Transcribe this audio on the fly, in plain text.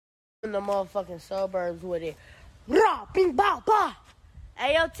in the motherfucking suburbs with it. Rah, bing, bah, bah.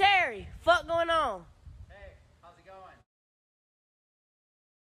 Hey, yo, Terry, fuck going on? Hey, how's it going?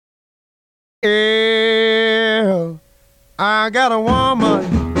 Yeah, I got a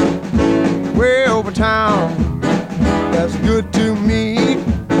woman way over town that's good to me.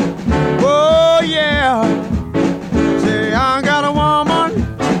 Oh, yeah. Say, I got a woman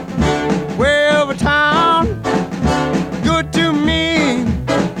way over town good to me.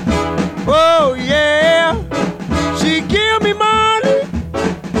 Oh, yeah. She give me money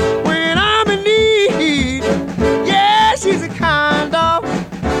when I'm in need. Yeah, she's a kind of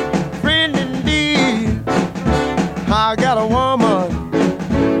friend indeed. I got a woman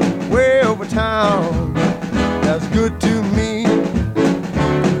way over town that's good to me.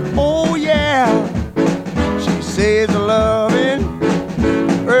 Oh, yeah. She says a loving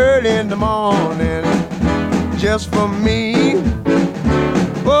early in the morning just for me.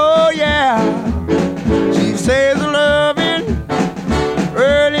 Oh, yeah. She says a loving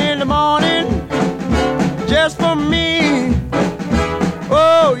early in the morning just for me.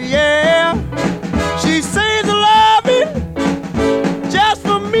 Oh, yeah. She says a loving just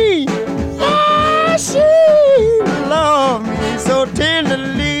for me. Yeah, she loves me so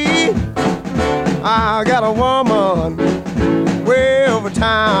tenderly. I got a woman way over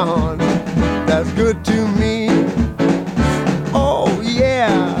town that's good to me. Oh,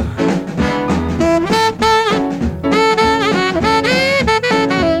 yeah.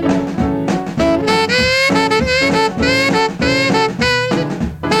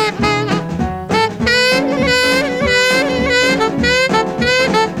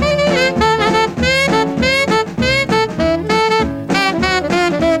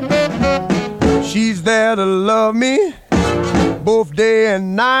 She's there to love me both day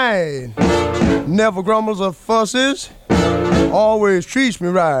and night. Never grumbles or fusses, always treats me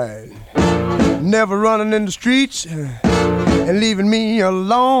right. Never running in the streets and leaving me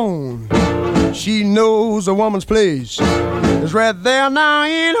alone. She knows a woman's place is right there now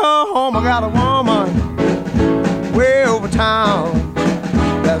in her home. I got a woman way over town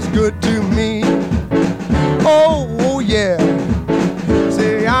that's good to me. Oh, yeah.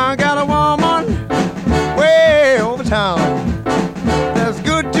 Say, I got a woman way over town that's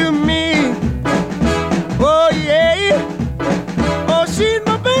good to me. Oh, yeah. Oh, she's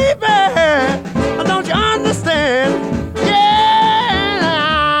my baby. Don't you understand? Yeah,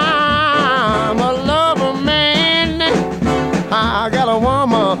 I'm a lover man. I got a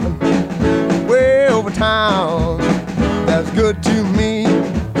woman way over town that's good to me.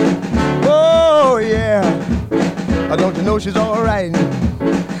 Oh, yeah. Don't you know she's all right?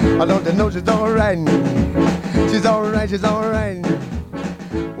 Don't you know she's all right? She's all right, she's all right.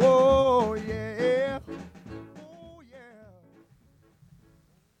 Oh, yeah. Oh, yeah.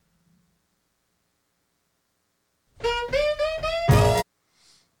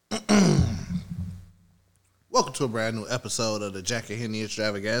 Welcome to a brand new episode of the Jack and Henny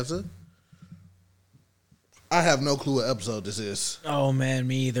Extravaganza. I have no clue what episode this is. Oh, man,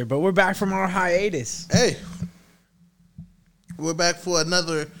 me either. But we're back from our hiatus. Hey, we're back for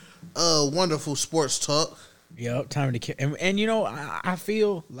another wonderful sports talk. Yep, time to kill. And you know, I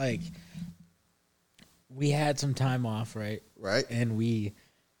feel like we had some time off, right? Right. And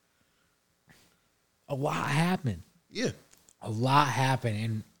a lot happened. Yeah. A lot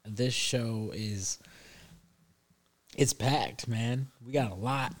happened. And this show it's packed, man. We got a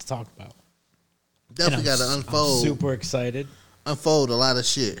lot to talk about. Definitely got to unfold. I'm super excited. Unfold a lot of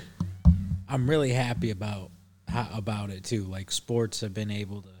shit. I'm really happy about it too. Like, sports have been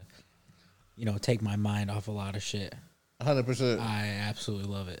able to, take my mind off a lot of shit. 100%. I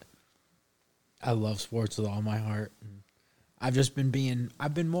absolutely love it. I love sports with all my heart. I've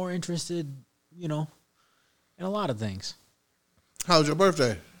been more interested, in a lot of things. How was your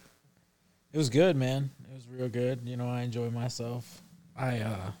birthday? It was good, man. It was real good. I enjoyed myself. I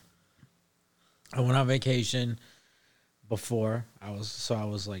went on vacation before. I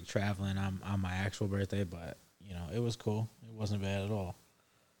was like traveling on my actual birthday, but it was cool. It wasn't bad at all.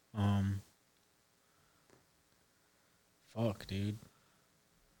 Fuck, dude.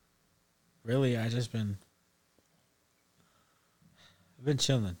 Really, I've been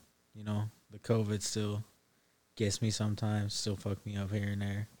chilling. The COVID still gets me sometimes, still fuck me up here and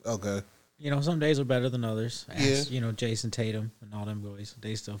there. Okay. Some days are better than others. Ask, Yeah. Jason Tatum and all them boys.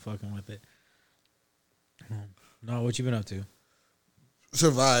 They still fucking with it. No, what you been up to?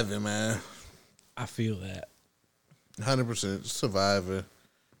 Surviving, man. I feel that. 100% surviving.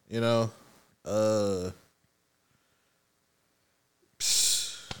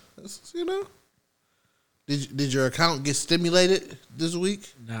 Did your account get stimulated this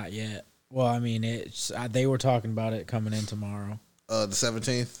week? Not yet. Well, I mean, they were talking about it coming in tomorrow. The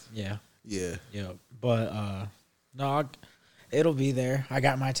 17th. Yeah. Yeah. But no, it'll be there. I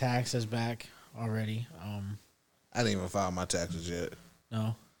got my taxes back already. I didn't even file my taxes yet.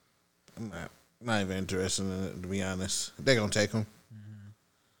 No. I'm not even interested in it, to be honest. They're gonna take them. Mm-hmm.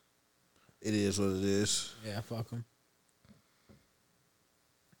 It is what it is. Yeah, fuck them.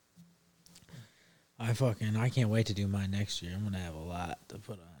 I can't wait to do mine next year. I'm gonna have a lot to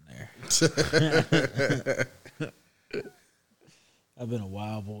put on there. I've been a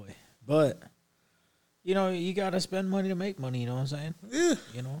wild boy, but you gotta spend money to make money. You know what I'm saying? Yeah.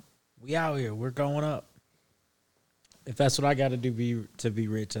 We out here. We're going up. If that's what I got to do to be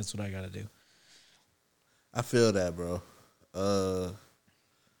rich, that's what I got to do. I feel that, bro.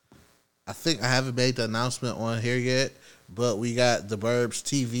 I think I haven't made the announcement on here yet, but we got the Burbs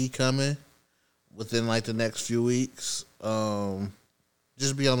TV coming within like the next few weeks.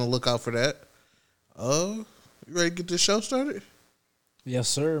 Just be on the lookout for that. You ready to get this show started? Yes,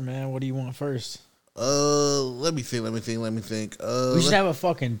 sir, man. What do you want first? Let me think. We should have a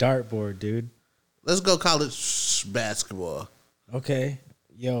fucking dartboard, dude. Let's go college basketball. Okay.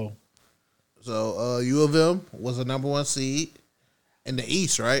 Yo. So, U of M was the number 1 seed in the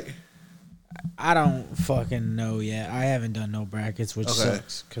East, right? I don't fucking know yet. I haven't done no brackets, which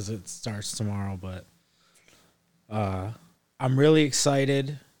sucks because it starts tomorrow. But I'm really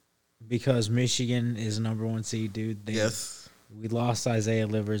excited because Michigan is number 1 seed, dude. Yes. We lost Isaiah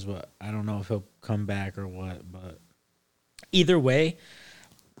Livers, but I don't know if he'll come back or what. But either way,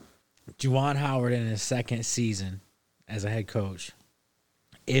 Juwan Howard in his second season as a head coach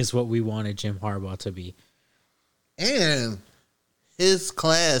is what we wanted Jim Harbaugh to be. And his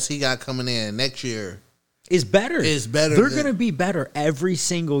class he got coming in next year is better. They're going to be better every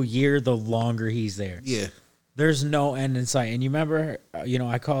single year the longer he's there. Yeah. There's no end in sight. And you remember,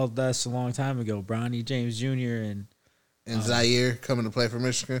 I called this a long time ago, Bronny James Jr. and Zaire coming to play for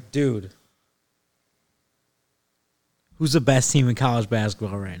Michigan. Dude. Who's the best team in college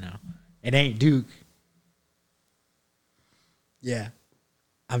basketball right now? It ain't Duke. Yeah.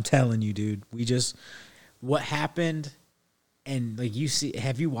 I'm telling you, dude. What happened, and like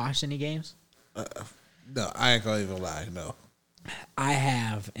have you watched any games? No, I ain't gonna even lie, no. I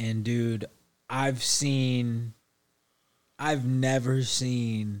have, and dude, I've never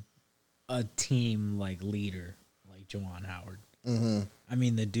seen a team like leader like Juwan Howard. Mm-hmm. I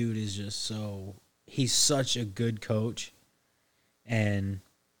mean, the dude is just he's such a good coach, and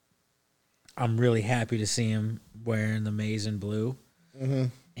I'm really happy to see him wearing the maize and blue. Mm-hmm.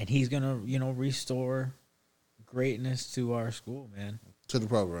 And he's going to, restore greatness to our school, man. To the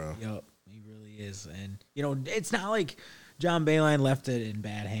program. Yup, he really is. And, it's not like John Beilein left it in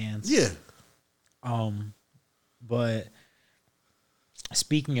bad hands. Yeah. But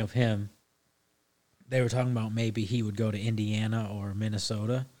speaking of him, they were talking about maybe he would go to Indiana or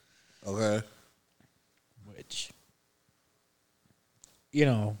Minnesota. Okay. Which,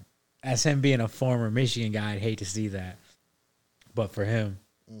 as him being a former Michigan guy, I'd hate to see that. But for him,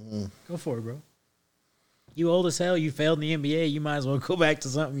 go for it, bro. You old as hell. You failed in the NBA. You might as well go back to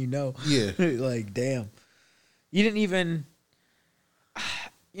something you know. Yeah. Like, damn. You didn't even...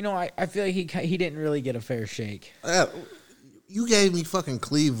 I feel like he didn't really get a fair shake. You gave me fucking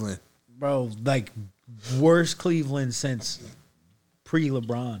Cleveland. Bro, like, worst Cleveland since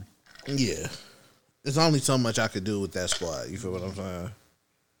pre-LeBron. Yeah. There's only so much I could do with that squad. You feel what I'm saying?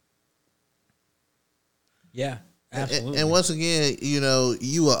 Yeah. Absolutely. And once again, you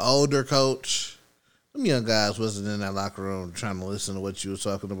an older coach. Them young guys wasn't in that locker room trying to listen to what you was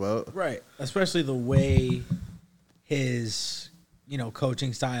talking about. Right. Especially the way his,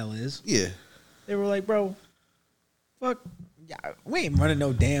 coaching style is. Yeah. They were like, bro, fuck, yeah, we ain't running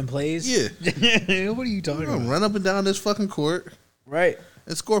no damn plays. Yeah. What are you talking about? Run up and down this fucking court. Right.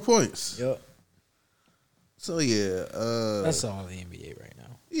 And score points. Yep. So, yeah. That's all the NBA right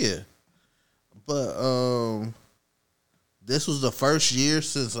now. Yeah. But, this was the first year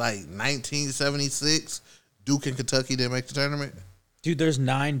since, 1976 Duke and Kentucky didn't make the tournament. Dude, there's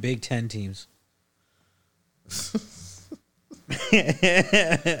 9 Big Ten teams.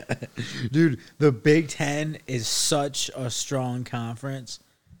 Dude, the Big Ten is such a strong conference.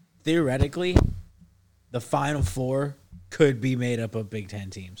 Theoretically, the Final Four could be made up of Big Ten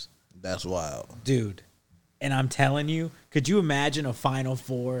teams. That's wild. Dude, and I'm telling you, could you imagine a Final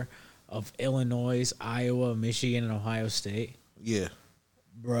Four of Illinois, Iowa, Michigan, and Ohio State? Yeah.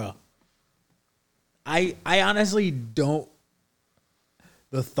 Bruh. I honestly don't...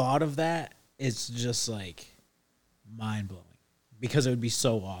 The thought of that is just, mind-blowing. Because it would be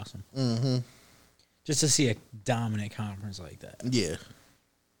so awesome. Mm-hmm. just to see a dominant conference like that. Yeah.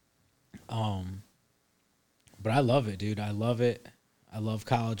 But I love it, dude. I love it. I love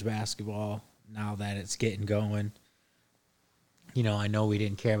college basketball now that it's getting going. You know, I know we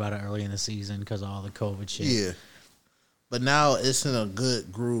didn't care about it early in the season because of all the COVID shit. Yeah. But now it's in a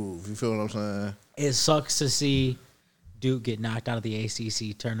good groove. You feel what I'm saying? It sucks to see Duke get knocked out of the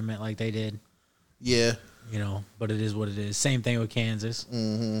ACC tournament like they did. Yeah. You know, but it is what it is. Same thing with Kansas.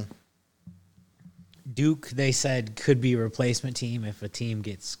 Mm-hmm. Duke, they said, could be a replacement team if a team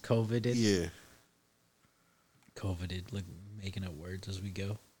gets COVIDed. Yeah. COVIDed, like making up words as we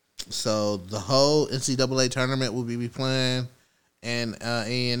go. So the whole NCAA tournament will be playing in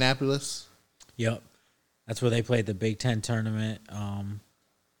Indianapolis. Yep. That's where they played the Big Ten tournament.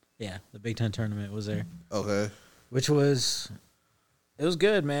 Yeah, the Big Ten tournament was there. Okay. Which was, it was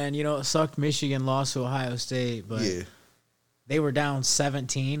good, man. You know, it sucked Michigan lost to Ohio State, but Yeah. they were down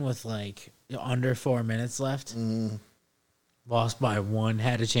 17 with like under 4 minutes left. Mm. Lost by 1,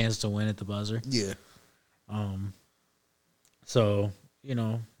 had a chance to win at the buzzer. Yeah. So, you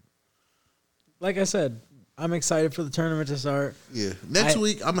know, like I said, I'm excited for the tournament to start. Yeah. Next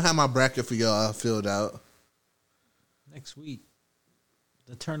week, I'm going to have my bracket for y'all filled out. Next week,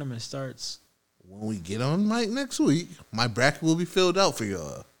 the tournament starts. When we get on mic next week, my bracket will be filled out for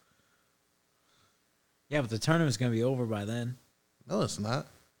y'all. Yeah, but the tournament's going to be over by then. No, it's not.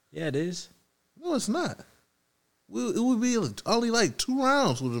 Yeah, it is. No, it's not. It would be only like 2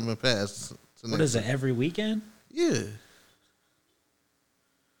 rounds would have been passed. What is it, every weekend? Yeah.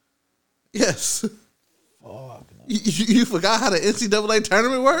 Yes. Fuck, no. You forgot how the NCAA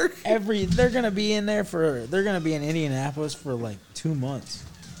tournament work? They're gonna be in Indianapolis for like 2 months.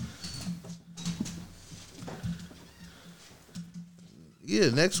 Yeah,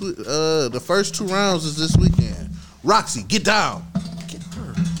 next week. The first 2 rounds is this weekend. Roxy, get down. Get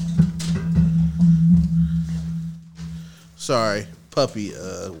her. Sorry, puppy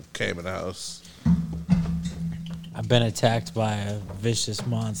came in the house. I've been attacked by a vicious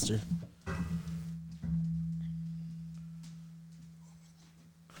monster.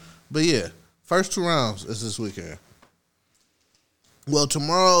 But yeah, first 2 rounds is this weekend. Well,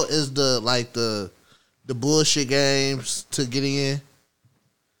 tomorrow is the bullshit games to get in.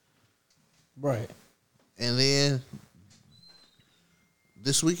 Right. And then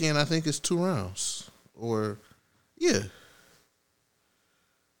this weekend, I think it's 2 rounds. Or, yeah.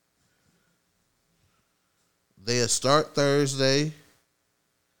 They'll start Thursday.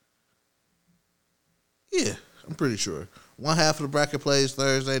 Yeah, I'm pretty sure. One half of the bracket plays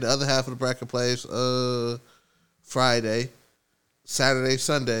Thursday. The other half of the bracket plays Friday. Saturday,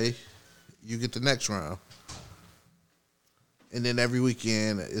 Sunday, you get the next round. And then every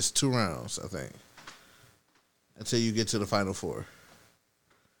weekend, it's 2 rounds, I think. Until you get to the Final Four.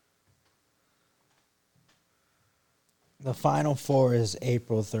 The Final Four is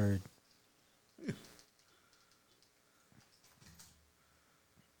April 3rd.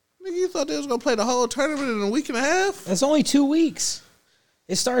 Nigga, you thought they was going to play the whole tournament in a week and a half? That's only 2 weeks.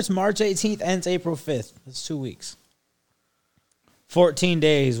 It starts March 18th, ends April 5th. That's 2 weeks. 14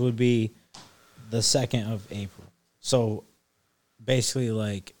 days would be the 2nd of April. So basically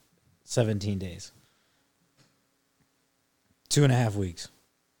like 17 days. 2.5 weeks.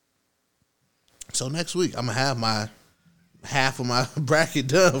 So next week, I'm going to have my half of my bracket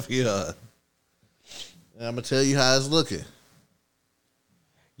done for y'all. And I'm going to tell you how it's looking.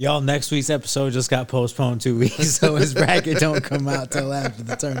 Y'all, next week's episode just got postponed 2 weeks, so his bracket don't come out till after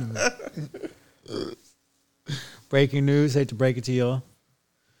the tournament. Breaking news. Hate to break it to y'all.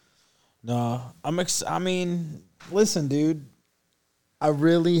 No, I mean, listen, dude. I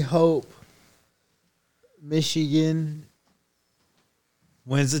really hope Michigan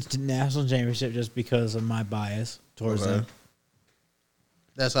wins the national championship just because of my bias towards them.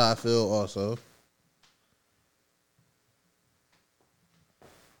 That's how I feel also.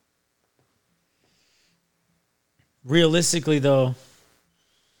 Realistically, though,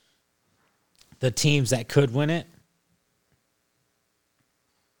 the teams that could win it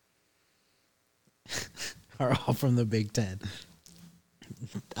are all from the Big Ten.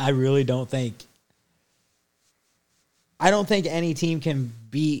 I really don't think. I don't think any team can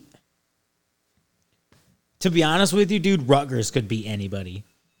beat. To be honest with you, dude, Rutgers could beat anybody,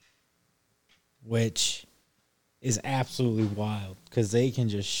 which is absolutely wild because they can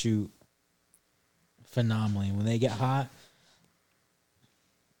just shoot phenomenally when they get hot.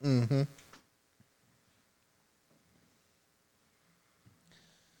 Mm-hmm.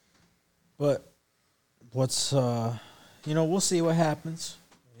 But we'll see what happens.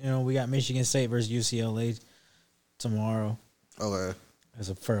 We got Michigan State versus UCLA tomorrow Okay.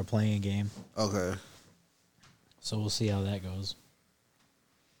 for a playing game. Okay. So we'll see how that goes.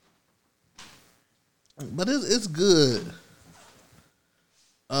 But it's good.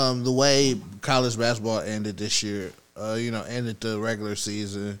 The way college basketball ended this year, ended the regular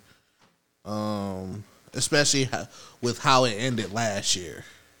season, especially with how it ended last year.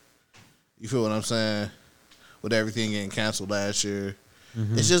 You feel what I'm saying? With everything getting canceled last year.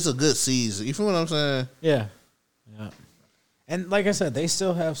 Mm-hmm. It's just a good season. You feel what I'm saying? Yeah. Yeah. And like I said, they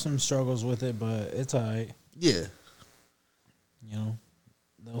still have some struggles with it, but it's all right. Yeah. You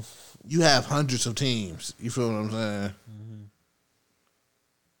know, you have hundreds of teams. You feel what I'm saying? Mm-hmm.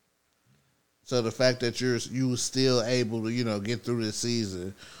 So the fact that you were still able to, get through this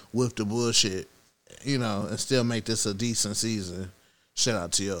season with the bullshit, and still make this a decent season, shout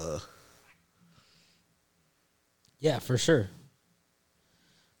out to y'all. Yeah, for sure.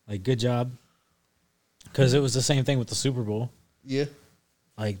 Like, good job. Because it was the same thing with the Super Bowl. Yeah.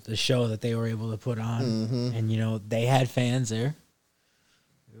 Like, the show that they were able to put on. Mm-hmm. And, they had fans there.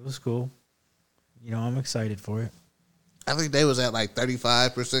 It was cool. I'm excited for it. I think they was at,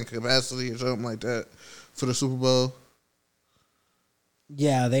 35% capacity or something like that for the Super Bowl.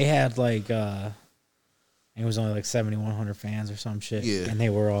 Yeah, they had, it was only, 7,100 fans or some shit. Yeah. And they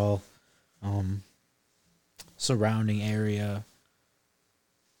were all surrounding area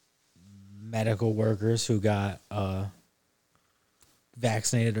medical workers who got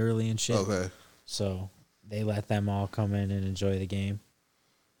vaccinated early and shit. Okay. So they let them all come in and enjoy the game.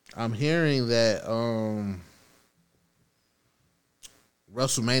 I'm hearing that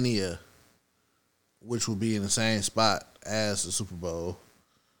WrestleMania, which will be in the same spot as the Super Bowl,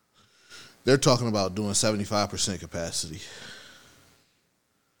 they're talking about doing 75% capacity.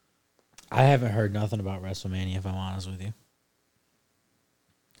 I haven't heard nothing about WrestleMania, if I'm honest with you.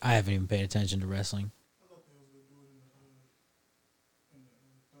 I haven't even paid attention to wrestling.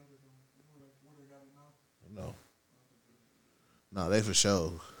 No, they for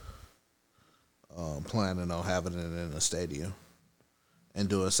sure planning on having it in a stadium and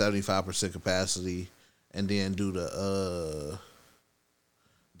doing 75% capacity, and then do the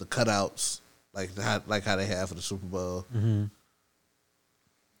cutouts like how they have for the Super Bowl. Mm-hmm.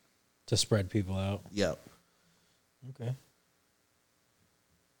 To spread people out. Yep. Okay.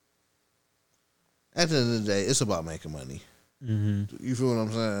 At the end of the day, it's about making money. Mm-hmm. You feel what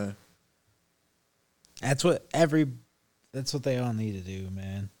I'm saying? That's what they all need to do,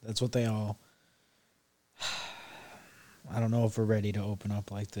 man. That's what they all. I don't know if we're ready to open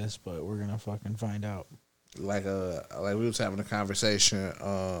up like this, but we're gonna fucking find out. Like we was having a conversation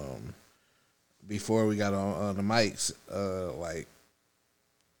before we got on the mics.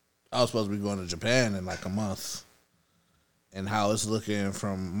 I was supposed to be going to Japan in a month, and how it's looking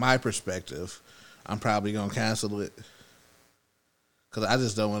from my perspective, I'm probably gonna cancel it because I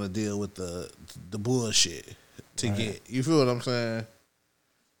just don't want to deal with the bullshit to right. get. You feel what I'm saying?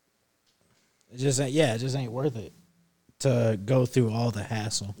 It just ain't worth it to go through all the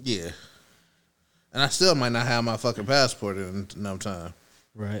hassle. Yeah, and I still might not have my fucking passport in no time.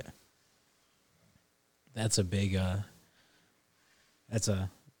 Right. That's a big. That's a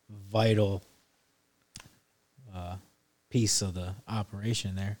vital piece of the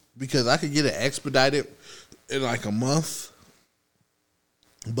operation there. Because I could get it expedited in a month,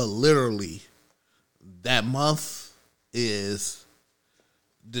 but literally that month is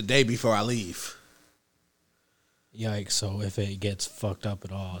the day before I leave. Yikes, so if it gets fucked up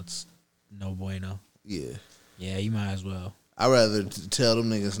at all, it's no bueno. Yeah. Yeah, you might as well. I'd rather tell them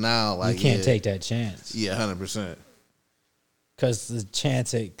niggas now, you can't take that chance. Yeah, 100%. Because the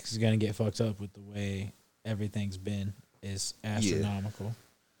chance it's going to get fucked up with the way everything's been is astronomical. Yeah.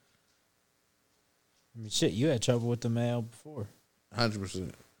 I mean, shit, you had trouble with the mail before.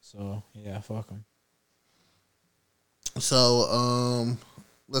 100%. So, yeah, fuck them. So,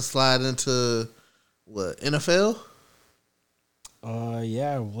 let's slide into, NFL?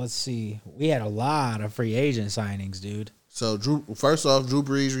 Yeah, let's see. We had a lot of free agent signings, dude. So, first off, Drew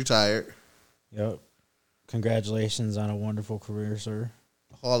Brees retired. Yep. Congratulations on a wonderful career, sir.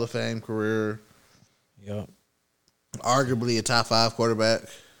 Hall of Fame career. Yep. Arguably a top 5 quarterback.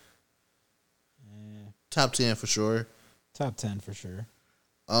 Yeah. Top 10 for sure. Top 10 for sure.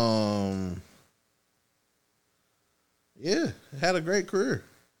 Yeah, had a great career.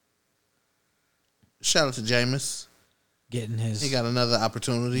 Shout out to Jameis. He got another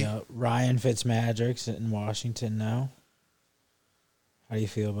opportunity. Yeah, Ryan Fitzmagic's in Washington now. How do you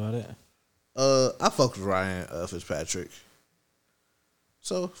feel about it? I fuck with Ryan Fitzpatrick.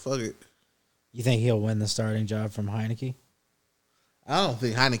 So, fuck it. You think he'll win the starting job from Heineke? I don't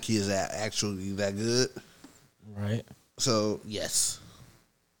think Heineke is actually that good. Right. So, yes.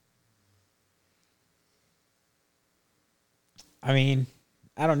 I mean,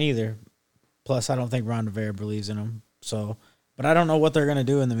 I don't either. Plus, I don't think Ron Rivera believes in him. So, but I don't know what they're going to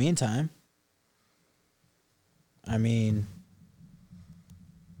do in the meantime. I mean,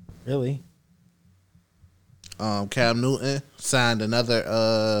 really. Cam Newton signed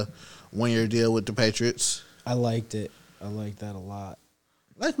another 1-year deal with the Patriots. I liked it. I liked that a lot.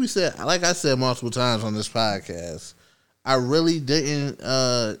 Like I said multiple times on this podcast, I really didn't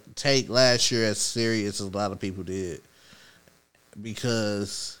take last year as serious as a lot of people did.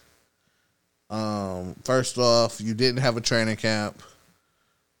 Because, first off, you didn't have a training camp.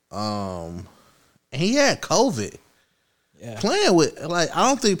 And he had COVID. Yeah. Playing with, I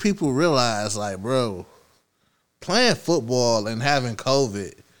don't think people realize, bro, playing football and having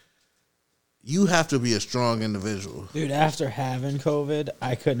COVID, you have to be a strong individual. Dude, after having COVID,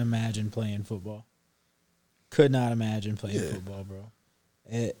 I couldn't imagine playing football. Could not imagine playing football, bro.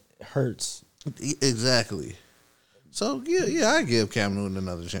 It hurts. Exactly. So, yeah, I give Cam Newton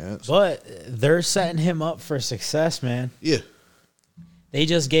another chance. But they're setting him up for success, man. Yeah. They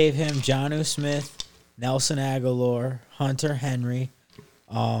just gave him Jonnu Smith, Nelson Aguilar, Hunter Henry,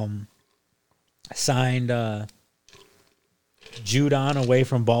 signed Judon away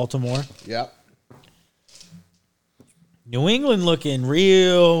from Baltimore. Yep. New England looking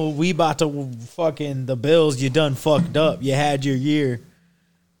real. We about to fucking the Bills. You done fucked up. You had your year.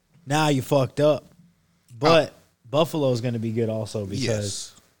 Now you fucked up. But Buffalo's going to be good also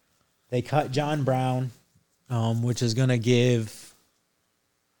because they cut John Brown, which is going to give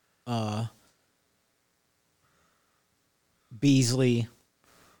Beasley,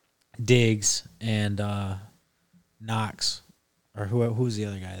 Diggs, and Knox, or who's the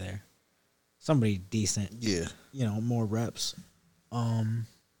other guy there? Somebody decent. Yeah. More reps.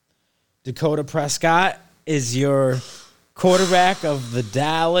 Dakota Prescott is your quarterback of the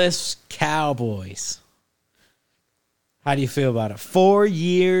Dallas Cowboys. How do you feel about it? 4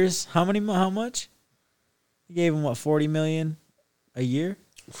 years. How much? You gave him, $40 million a year?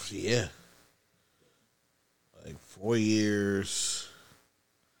 Yeah. 4 years.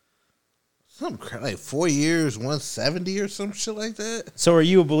 Something 4 years, 170 or some shit like that. So are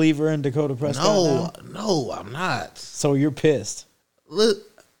you a believer in Dakota Prescott now? No, I'm not. So you're pissed. Look,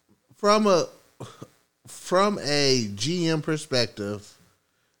 from a GM perspective,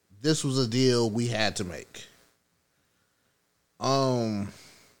 this was a deal we had to make.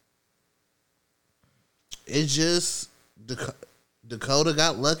 It's just Dakota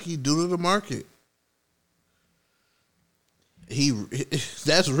got lucky due to the market.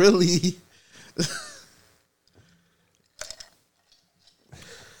 That's really.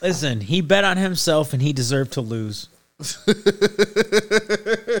 Listen, he bet on himself and he deserved to lose.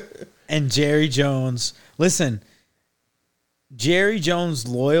 And Jerry Jones, listen, Jerry Jones'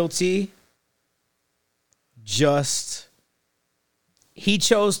 loyalty he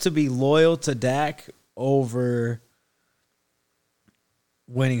chose to be loyal to Dak over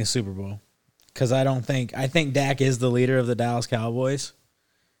winning a Super Bowl. Because I think Dak is the leader of the Dallas Cowboys.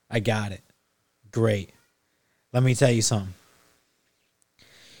 I got it. Great. Let me tell you something.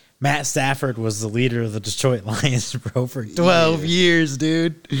 Matt Stafford was the leader of the Detroit Lions, bro, for 12 years,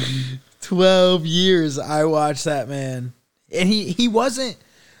 dude. 12 years I watched that man. And he wasn't,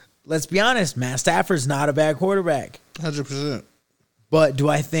 let's be honest, Matt Stafford's not a bad quarterback. 100%. But do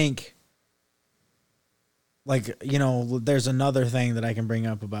I think, there's another thing that I can bring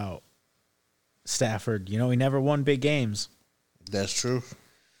up about Stafford. He never won big games. That's true.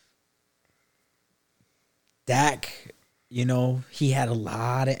 Dak, he had a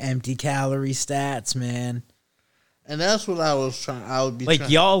lot of empty calorie stats, man. And that's what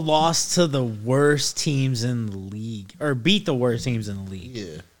y'all lost to the worst teams in the league, or beat the worst teams in the league.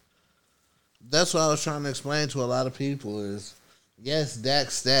 Yeah. That's what I was trying to explain to a lot of people is, yes,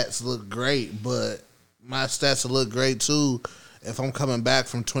 Dak's stats look great, but my stats will look great too if I'm coming back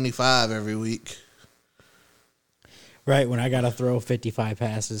from 25 every week. Right, when I got to throw 55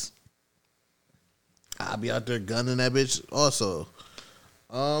 passes. I'll be out there gunning that bitch also.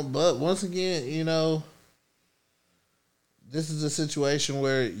 But once again, this is a situation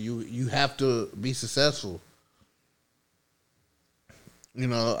where you have to be successful. I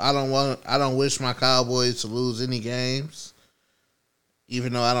don't wish my Cowboys to lose any games,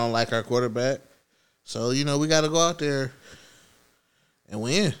 even though I don't like our quarterback. So, we got to go out there and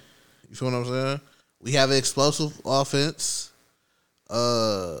win. You feel what I'm saying? We have an explosive offense.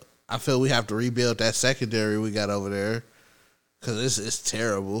 I feel we have to rebuild that secondary we got over there because it's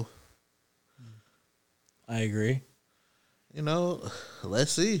terrible. I agree.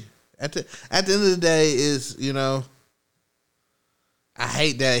 Let's see. At the end of the day, I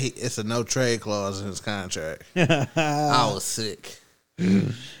hate that it's a no trade clause in his contract. I was sick.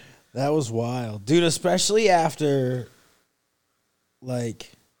 That was wild. Dude, especially after,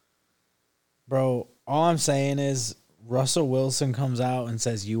 like, bro, all I'm saying is Russell Wilson comes out and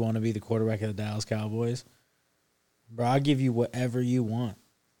says, you want to be the quarterback of the Dallas Cowboys? Bro, I'll give you whatever you want.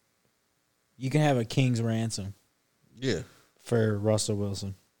 You can have a king's ransom. Yeah. For Russell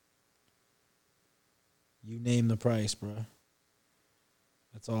Wilson. You name the price, bro.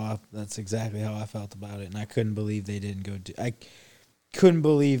 That's exactly how I felt about it, and I couldn't believe they didn't go. I couldn't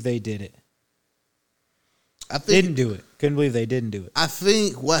believe they did it. Didn't do it. Couldn't believe they didn't do it. I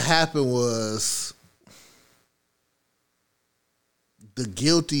think what happened was the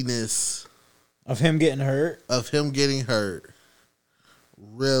guiltiness of him getting hurt.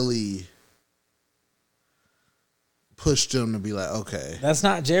 Really pushed him to be like, okay. That's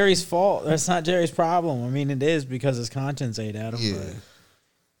not Jerry's fault. That's not Jerry's problem. I mean, it is because his conscience ate at him. Yeah. But,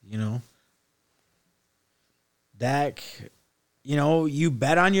 you know, Dak, you know, you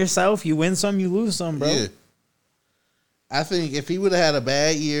bet on yourself. You win some, you lose some, bro. Yeah. I think if he would have had a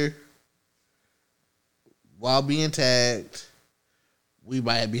bad year while being tagged, we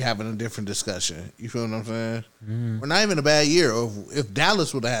might be having a different discussion. You feel what I'm saying? We're not even a bad year. Or if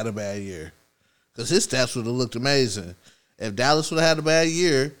Dallas would have had a bad year, because his stats would have looked amazing. If Dallas would have had a bad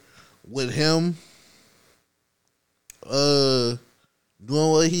year with him doing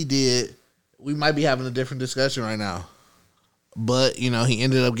what he did, we might be having a different discussion right now. But, you know, he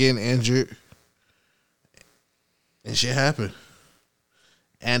ended up getting injured. And shit happened.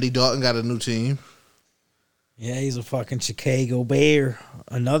 Andy Dalton got a new team. Yeah, he's a fucking Chicago Bear.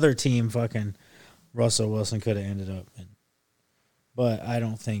 Another team fucking Russell Wilson could have ended up in. But I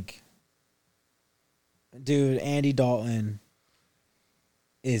don't think... Dude, Andy Dalton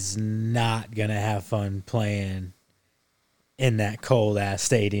is not going to have fun playing in that cold-ass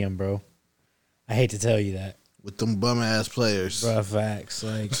stadium, bro. I hate to tell you that. With them bum-ass players. Bro, facts.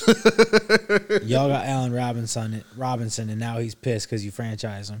 Like, y'all got Allen Robinson, and now he's pissed because you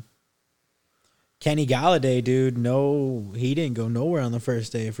franchise him. Kenny Galladay, dude, no, he didn't go nowhere on the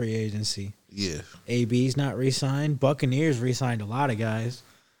first day of free agency. Yeah. AB's not re-signed. Buccaneers re-signed a lot of guys.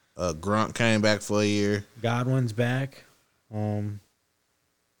 Grunt came back for a year. Godwin's back. Who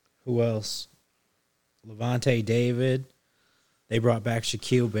else? Levante David. They brought back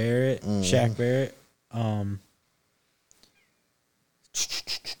Shaquille Barrett, Shaq Barrett.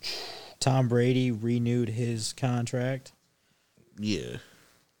 Tom Brady renewed his contract. Yeah.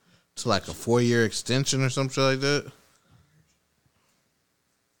 It's like a 4-year extension or something like that.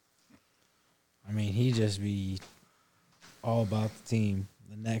 I mean, he just be all about the team.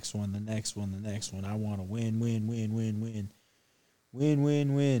 The next one, the next one, the next one. I want to win, win, win, win, win. Win,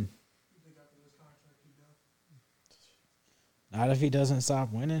 win, win. Not if he doesn't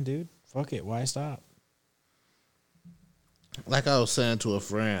stop winning, dude. Fuck it. Why stop? Like I was saying to a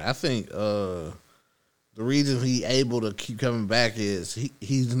friend, I think the reason he able to keep coming back is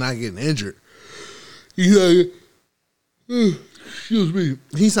he's not getting injured. Excuse me.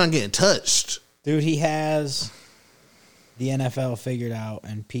 He's not getting touched. Dude, he has the NFL figured out,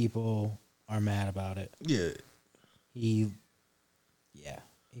 and people are mad about it. Yeah. He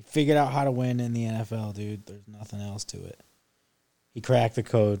figured out how to win in the NFL, dude. There's nothing else to it. He cracked the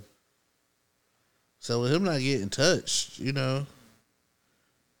code. So with him not getting touched, you know,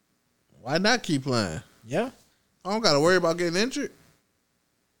 why not keep playing? Yeah. I don't got to worry about getting injured.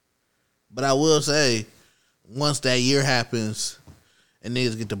 But I will say, once that year happens and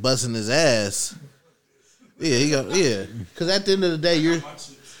niggas get to busting his ass, yeah. Because at the end of the day,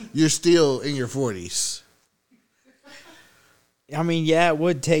 you're still in your 40s. I mean, yeah, it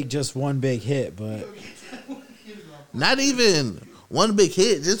would take just one big hit, but not even one big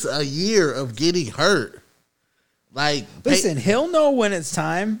hit, just a year of getting hurt. Like, listen, he'll know when it's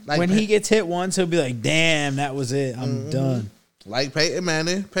time. Like, when he gets hit once, he'll be like, damn, that was it. I'm done. Like Peyton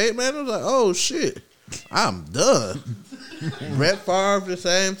Manning. Peyton Manning was like, oh, shit, I'm done. Brett Favre, the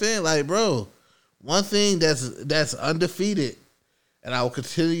same thing. Like, bro, one thing that's undefeated, and I will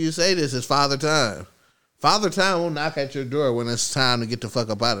continue to say this, is Father Time. Father Time will knock at your door when it's time to get the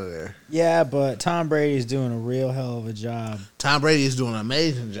fuck up out of there. Yeah, but Tom Brady's doing a real hell of a job. Tom Brady is doing an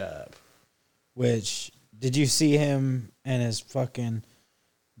amazing job. Which, did you see him and his fucking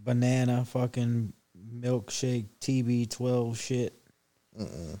banana fucking milkshake TB12 shit?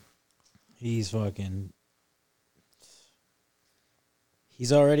 He's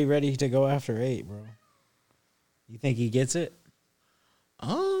already ready to go after 8, bro. You think he gets it?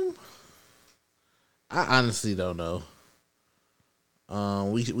 I honestly don't know.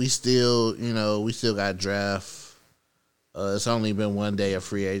 We still, we still got draft It's only been 1 day of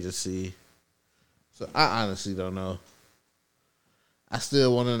free agency. So I honestly don't know. I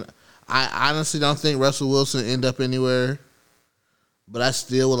still want to. I honestly don't think Russell Wilson end up anywhere. But I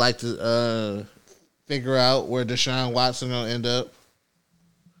still would like to figure out where Deshaun Watson gonna end up.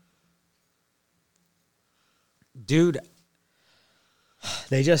 Dude,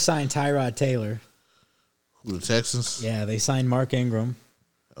 they just signed Tyrod Taylor. Who, the Texans? Yeah, they signed Mark Ingram.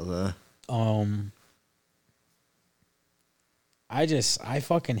 Okay. I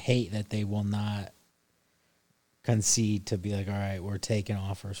fucking hate that they will not concede to be like, all right, we're taking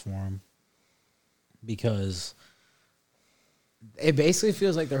offers for him. Because it basically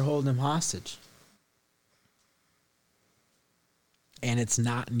feels like they're holding him hostage. And it's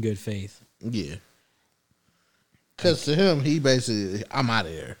not in good faith. Yeah. Because to him, he basically, I'm out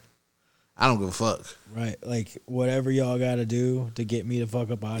of here. I don't give a fuck. Right. Like, whatever y'all got to do to get me the fuck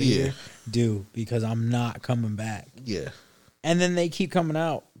up out of here, do. Because I'm not coming back. Yeah. And then they keep coming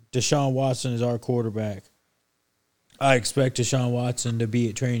out. Deshaun Watson is our quarterback. I expect Deshaun Watson to be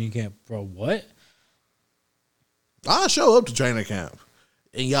at training camp. Bro, what? I'll show up to training camp.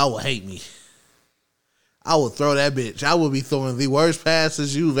 And y'all will hate me. I will throw that bitch. I will be throwing the worst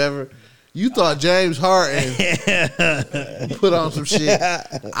passes you've ever. You thought James Harden put on some shit.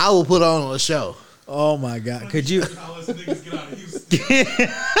 I will put on a show. Oh my God! Could you?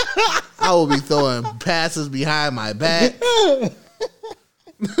 I will be throwing passes behind my back.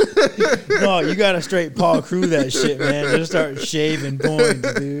 No, you gotta straight Paul Crew that shit, man. Just start shaving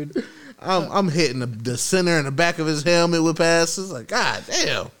points, dude. I'm hitting the center and the back of his helmet with passes. Like, God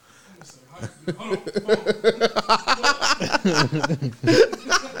damn.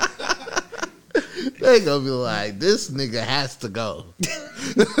 They gonna be like, this nigga has to go.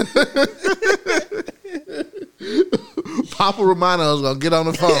 Papa Romano's gonna get on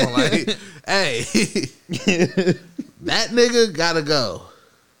the phone like, hey, that nigga gotta go.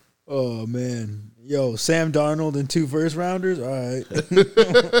 Oh man, yo, Sam Darnold and 2 first rounders. All right.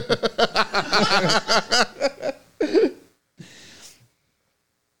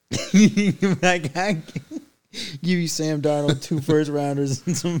 Like, I give you Sam Darnold 2 first rounders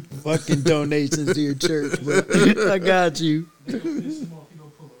and some fucking donations to your church, bro. I got you.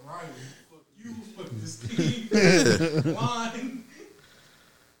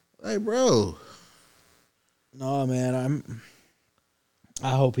 Hey, bro. No, man,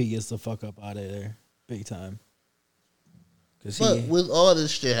 I hope he gets the fuck up out of there, big time. But with all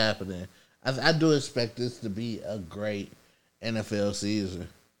this shit happening, I do expect this to be a great NFL season.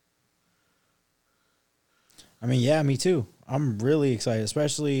 I mean, yeah, me too. I'm really excited,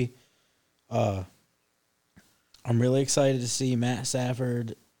 especially I'm really excited to see Matt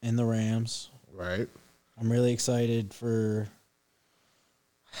Stafford in the Rams. Right. I'm really excited for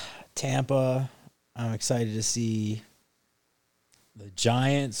Tampa. I'm excited to see the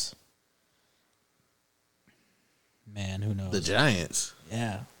Giants. Man, who knows? The Giants.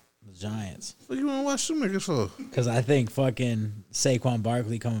 Yeah, the Giants. What you want to watch them niggas for? Because I think fucking Saquon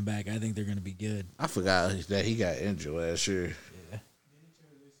Barkley coming back, I think they're going to be good. I forgot that he got injured last year. Yeah.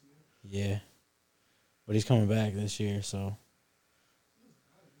 Yeah. But he's coming back this year, so.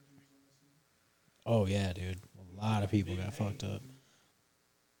 Oh, yeah, dude. A lot of people got fucked up.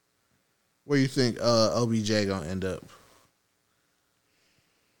 Where you think OBJ gonna end up?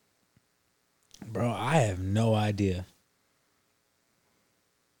 Bro, I have no idea.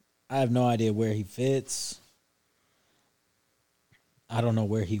 I have no idea where he fits. I don't know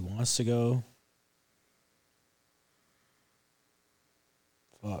where he wants to go.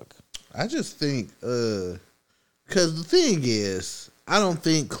 Fuck. I just think, because the thing is, I don't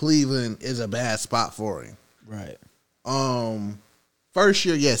think Cleveland is a bad spot for him. Right. First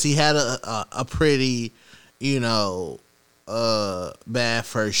year, yes, he had a pretty, bad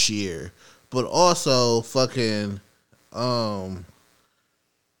first year, but also fucking, that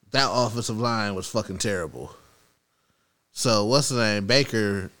offensive line was fucking terrible. So what's the name?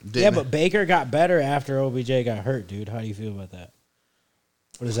 Baker didn't. Yeah, but Baker got better after OBJ got hurt, dude. How do you feel about that?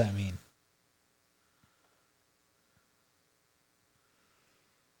 What does that mean?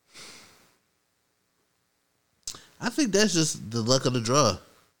 I think that's just the luck of the draw.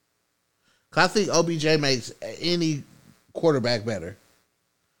 'Cause I think OBJ makes any quarterback better.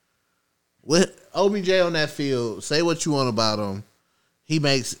 With OBJ on that field, say what you want about him, he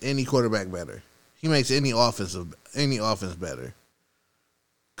makes any quarterback better. He makes any offense better.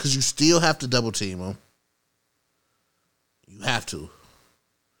 'Cause you still have to double team him. You have to.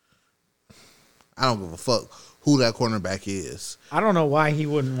 I don't give a fuck who that cornerback is. I don't know why he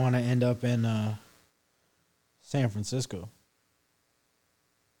wouldn't want to end up in San Francisco.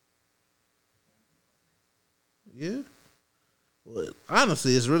 Yeah. Well,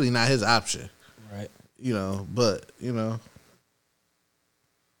 honestly, it's really not his option. Right. But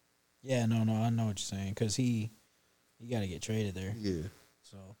Yeah, no, I know what you're saying because he got to get traded there. Yeah.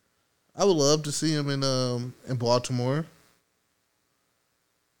 So I would love to see him in Baltimore.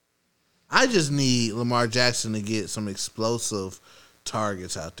 I just need Lamar Jackson to get some explosive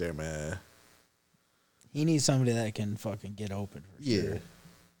targets out there, man. he needs somebody that can fucking get open for Yeah. sure.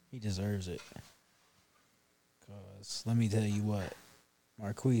 He deserves it. Because let me tell you what,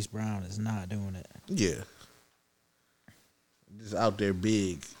 Marquise Brown is not doing it. Yeah. Just out there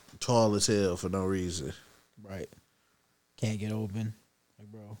big, tall as hell for no reason. Right. Can't get open. Like,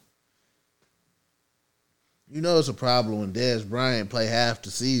 bro. It's a problem when Dez Bryant play half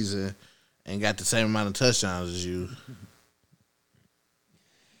the season and got the same amount of touchdowns as you.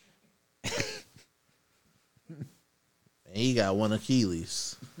 And he got one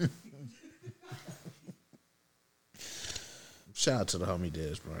Achilles. Shout out to the homie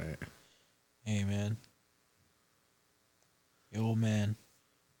Dez Bryant. Hey, man. The old man.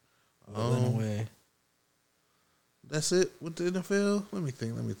 Rolling away. That's it with the NFL? Let me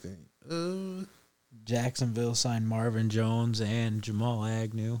think. Jacksonville signed Marvin Jones and Jamal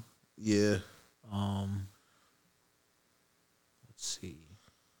Agnew. Yeah. Let's see.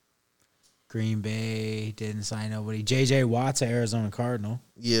 Green Bay didn't sign nobody. J.J. Watt's Arizona Cardinal.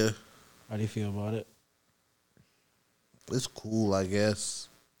 Yeah. How do you feel about it? It's cool, I guess.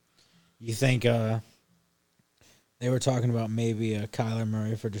 You think they were talking about maybe a Kyler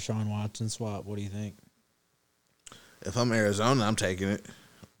Murray for Deshaun Watson swap? What do you think? If I'm Arizona, I'm taking it.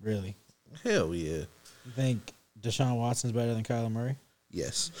 Really? Hell yeah. You think Deshaun Watson's better than Kyler Murray?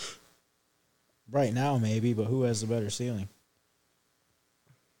 Yes. Right now, maybe, but who has the better ceiling?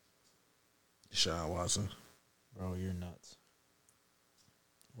 Deshaun Watson. Bro, you're nuts.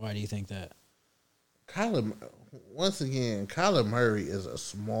 Why do you think that? Kyler Murray is a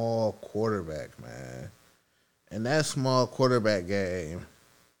small quarterback, man. And that small quarterback game,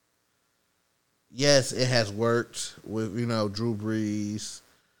 yes, it has worked with, Drew Brees.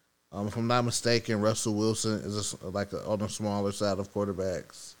 If I'm not mistaken, Russell Wilson is on the smaller side of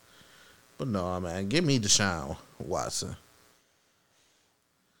quarterbacks. But no, man, give me Deshaun Watson.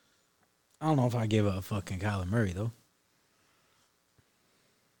 I don't know if I give up fucking Kyler Murray, though.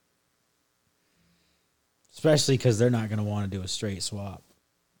 Especially because they're not going to want to do a straight swap.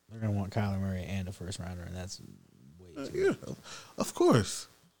 They're going to want Kyler Murray and a first rounder, and that's way too much. Of course.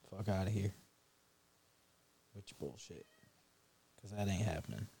 Fuck out of here. Which bullshit. Because that ain't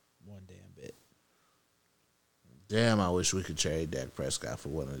happening one damn bit. Damn, I wish we could trade Dak Prescott for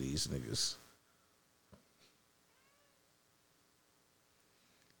one of these niggas.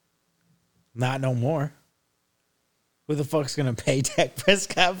 Not no more. Who the fuck's gonna pay Dak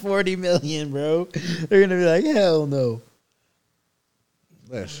Prescott $40 million, bro? They're gonna be like, hell no.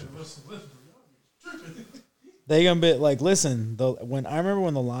 They gonna be like, listen. I remember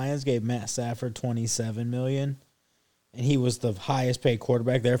when the Lions gave Matt Stafford $27 million, and he was the highest paid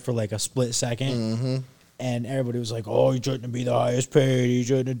quarterback there for like a split second, Mm-hmm. and everybody was like, "Oh, he shouldn't be the highest paid. He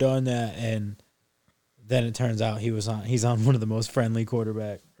shouldn't have done that." And then it turns out he's on one of the most friendly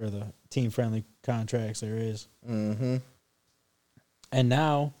quarterback or the team friendly contracts there is. Mm-hmm. And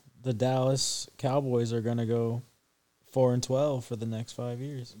now the Dallas Cowboys are gonna go 4-12 for the next 5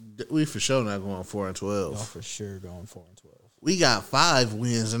 years. We for sure not going 4-12. Y'all for sure going 4-12. We got 5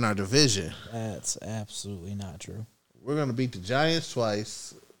 wins in our division. That's absolutely not true. We're gonna beat the Giants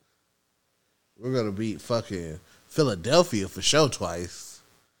twice. We're gonna beat fucking Philadelphia for sure twice.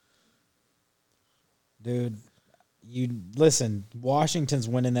 Dude, you listen, Washington's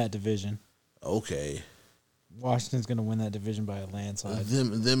winning that division. Okay. Washington's gonna win that division by a landslide.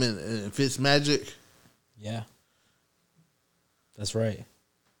 Them and Fitzmagic. Yeah. That's right.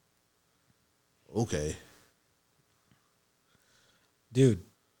 Okay. Dude,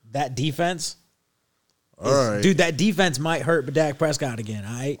 that defense. All right. Dude, that defense might hurt Dak Prescott again,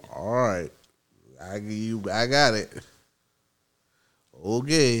 all right? All right. I got it.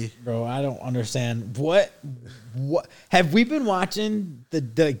 Okay. Bro, I don't understand. What have we been watching the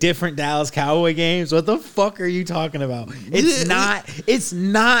different Dallas Cowboy games? What the fuck are you talking about? It's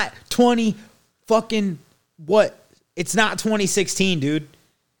not 20 fucking what? It's not 2016, dude.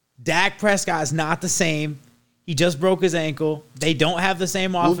 Dak Prescott's not the same. He just broke his ankle. They don't have the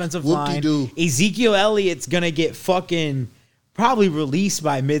same offensive line. Ezekiel Elliott's going to get fucking probably released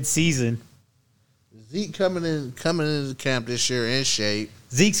by midseason. Zeke coming into camp this year in shape.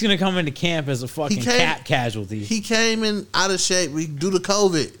 Zeke's going to come into camp as a fucking cap casualty. He came in out of shape due to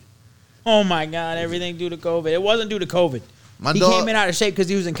COVID. Oh, my God. Everything due to COVID. It wasn't due to COVID. He came in out of shape because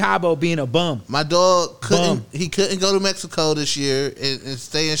he was in Cabo being a bum. My dog couldn't go to Mexico this year and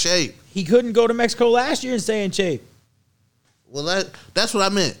stay in shape. He couldn't go to Mexico last year and stay in shape. Well, that's what I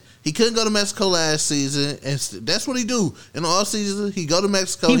meant. He couldn't go to Mexico last season, and that's what he do. In the off season, he go to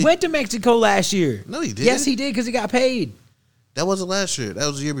Mexico. He went to Mexico last year. No, he didn't. Yes, he did because he got paid. That wasn't last year. That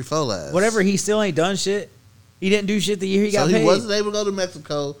was the year before last. Whatever, he still ain't done shit. He didn't do shit the year he got paid. So he wasn't able to go to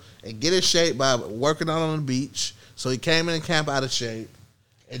Mexico and get in shape by working out on the beach. So he came in and camp out of shape.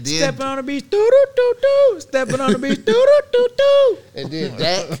 And then stepping on the beach, doo-doo-doo-doo. Stepping on the beach, doo-doo-doo-doo. And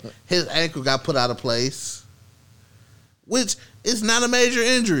then his ankle got put out of place, which is not a major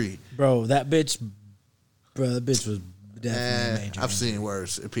injury. Bro, that bitch was definitely a major I've injury. seen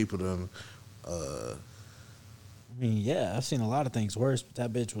worse. People done. I mean, yeah, I've seen a lot of things worse, but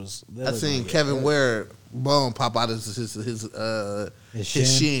that bitch was. I've seen Kevin Ware bone pop out his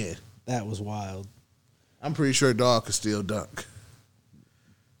shin. That was wild. I'm pretty sure dog could still dunk.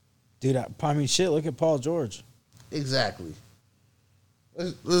 Dude, I mean, shit, look at Paul George. Exactly.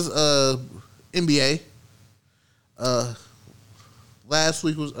 Let's NBA. Last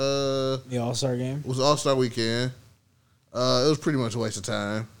week was The All-Star game? was All-Star weekend. It was pretty much a waste of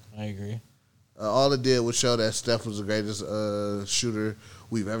time. I agree. All it did was show that Steph was the greatest shooter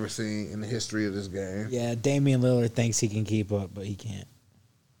we've ever seen in the history of this game. Yeah, Damian Lillard thinks he can keep up, but he can't.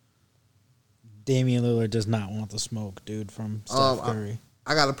 Damian Lillard does not want the smoke, dude, from Steph Curry.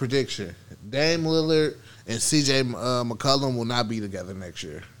 I got a prediction. Dame Lillard and CJ McCollum will not be together next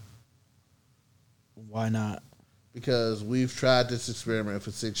year. Why not? Because we've tried this experiment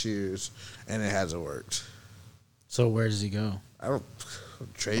for 6 years and it hasn't worked. So where does he go? I don't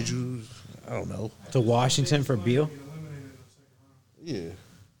trade you. I don't know. To Washington for Beal? Yeah.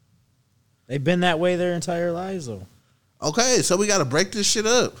 They've been that way their entire lives, though. Okay, so we got to break this shit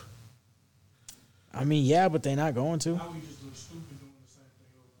up. I mean, yeah, but they're not going to.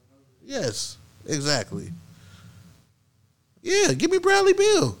 Yes, exactly. Yeah, give me Bradley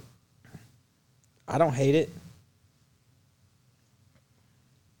Beal. I don't hate it.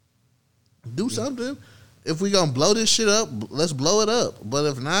 Do something. If we gonna blow this shit up, let's blow it up. But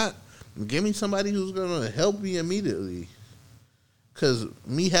if not, give me somebody who's gonna help me immediately. Cause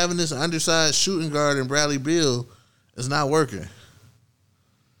me having this undersized shooting guard and Bradley Beal is not working.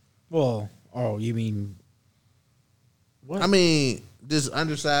 Well, you mean what? I mean, this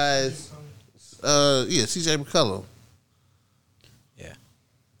undersized, CJ McCollum. Yeah.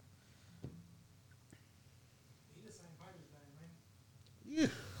 Yeah.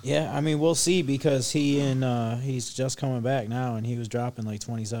 Yeah, I mean, we'll see because he's just coming back now, and he was dropping like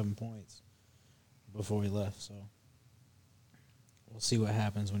 27 points before he left. So we'll see what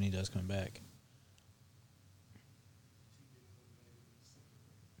happens when he does come back.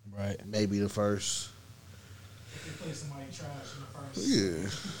 Right. Maybe the first. If they play somebody trash in the first. Yeah.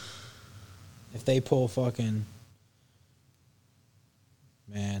 If they pull fucking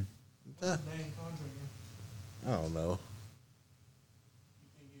man. What's his name contract? I don't know.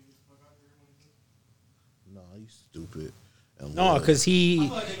 No, he's stupid. No, because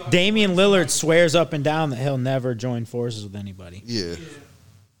Damian Lillard swears up and down that he'll never join forces with anybody. Yeah.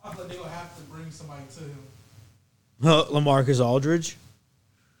 I thought they would have to bring somebody to him. LaMarcus Aldridge.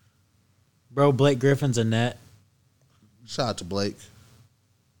 Bro, Blake Griffin's a net. Shout out to Blake.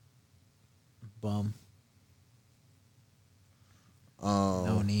 Bum.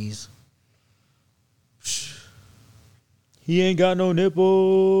 No knees. He ain't got no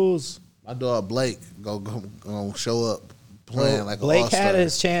nipples. My dog Blake gonna show up playing like Blake an all-star. had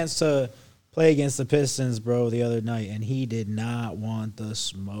his chance to play against the Pistons, bro, the other night, and he did not want the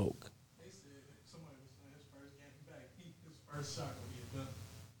smoke. They said somebody was saying his first game back, his first shot gonna be a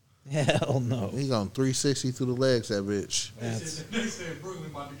dunk. Hell no. He gone 360 through the legs, that bitch. They said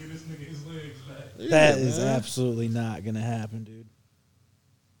Brooklyn about to get this nigga his legs back. That is absolutely not going to happen, dude.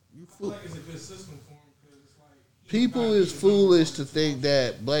 I feel like it's a good system for him because it's like People is foolish to think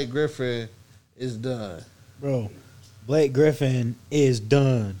that Blake Griffin is done. Bro, Blake Griffin is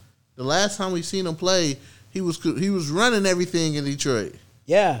done. The last time we seen him play, he was running everything in Detroit.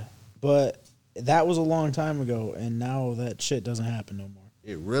 Yeah, but that was a long time ago, and now that shit doesn't happen no more.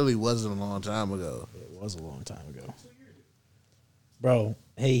 It really wasn't a long time ago. It was a long time ago. Bro,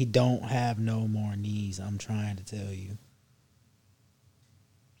 he don't have no more knees. I'm trying to tell you.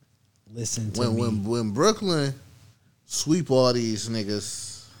 Listen to me. When Brooklyn sweep all these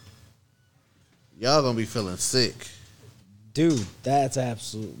niggas, y'all gonna be feeling sick. Dude, that's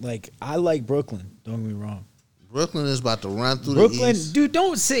absolute. Like, I like Brooklyn. Don't get me wrong. Brooklyn is about to run through Brooklyn, the East. dude,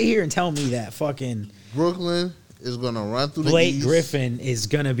 don't sit here and tell me that fucking. Brooklyn is going to run through the Blake East. Griffin is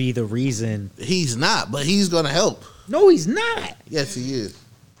going to be the reason. He's not, but he's going to help. No, he's not. Yes, he is.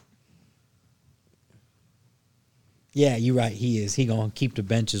 Yeah, you're right. He is. He going to keep the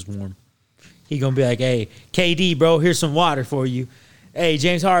benches warm. He going to be like, hey, KD, bro, here's some water for you. Hey,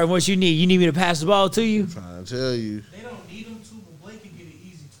 James Harden, what you need? You need me to pass the ball to you? I'm trying to tell you. They don't need him to, but Blake can get an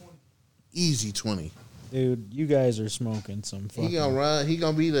easy 20. Easy 20. Dude, you guys are smoking some fucking... He going to run. He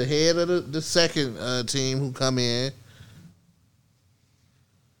going to be the head of the second team who come in.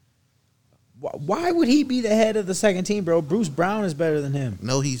 Why would he be the head of the second team, bro? Bruce Brown is better than him.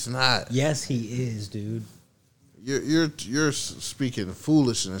 No, he's not. Yes, he is, dude. You're speaking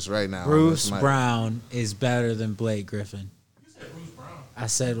foolishness right now. Bruce Brown is better than Blake Griffin. You said Bruce Brown. I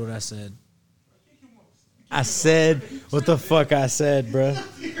said what I said. I said what the fuck I said, bro.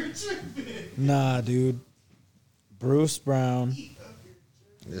 Nah, dude. Bruce Brown.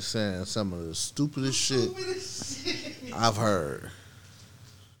 They're saying some of the stupidest shit I've heard.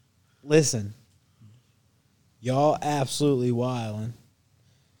 Listen, y'all absolutely wildin'.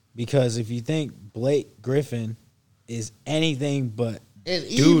 Because if you think Blake Griffin is anything but And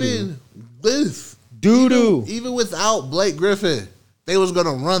doo-doo. even without Blake Griffin, they was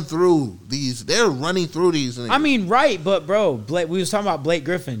gonna run through these. They're running through these. I mean, right, but bro, we was talking about Blake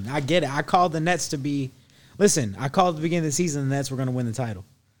Griffin. I get it. I called the Nets to be. Listen, I called at the beginning of the season the Nets were gonna win the title.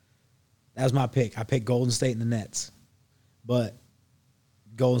 That was my pick. I picked Golden State and the Nets, but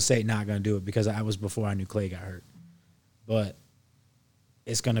Golden State not gonna do it because I was before I knew Clay got hurt. But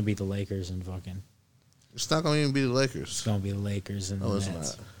it's gonna be the Lakers and fucking. It's not gonna even be the It's Lakers. gonna be the Lakers and No, the it's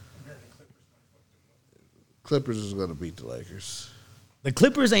Nets. not. Clippers is gonna beat the Lakers. The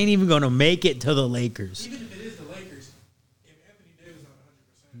Clippers ain't even gonna make it to the Lakers. Even if it is the Lakers, if Anthony Davis not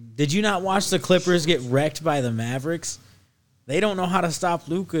 100%, Did you not watch the Clippers get wrecked by the Mavericks? They don't know how to stop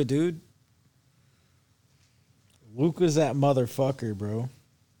Luka, dude. Luka's that motherfucker, bro.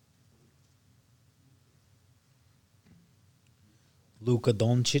 Luka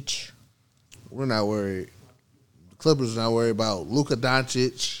Doncic. We're not worried. The Clippers are not worried about Luka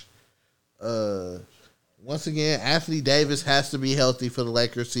Doncic. Once again, Anthony Davis has to be healthy for the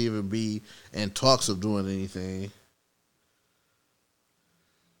Lakers to even be in talks of doing anything.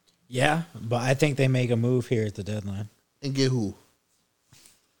 Yeah, but I think they make a move here at the deadline. And get who?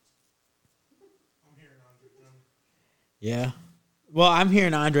 I'm hearing Andre Drummond. Yeah. Well, I'm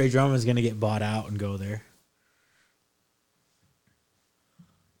hearing Andre Drummond's going to get bought out and go there.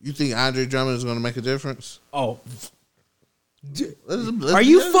 You think Andre Drummond is going to make a difference? Oh. Let's Are be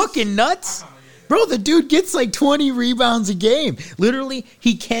you honest. fucking nuts? Bro, the dude gets like 20 rebounds a game. Literally,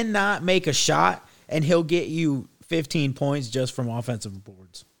 he cannot make a shot, and he'll get you 15 points just from offensive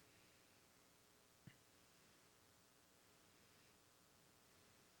boards.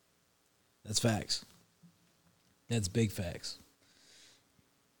 That's facts. That's big facts.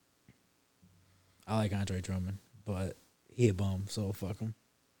 I like Andre Drummond, but he a bum, so fuck him.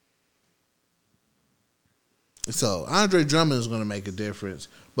 So Andre Drummond is going to make a difference,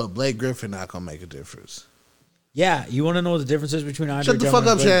 but Blake Griffin not going to make a difference. Yeah, you want to know what the difference is between Andre Shut the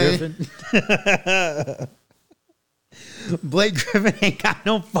Drummond fuck up, and Blake Griffin? Blake Griffin ain't got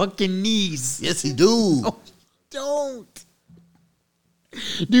no fucking knees. Yes, he do. Oh, don't.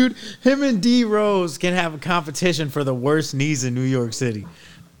 Dude, him and D Rose can have a competition for the worst knees in New York City.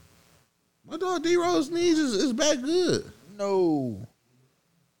 My dog D Rose knees is back good. No.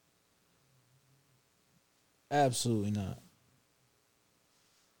 Absolutely not.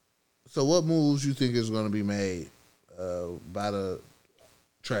 So what moves you think is going to be made by the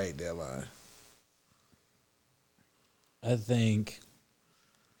trade deadline? I think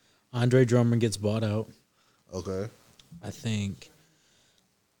Andre Drummond gets bought out. Okay. I think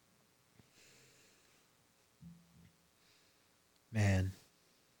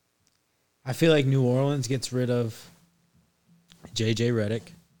I feel like New Orleans gets rid of JJ Redick.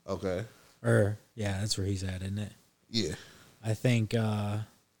 Okay. Yeah, that's where he's at, isn't it? Yeah. I think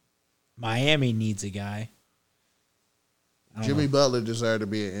Miami needs a guy. I don't Jimmy know. Butler deserved to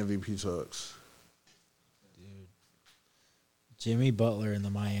be in MVP talks. Jimmy Butler and the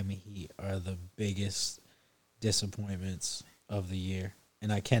Miami Heat are the biggest disappointments of the year.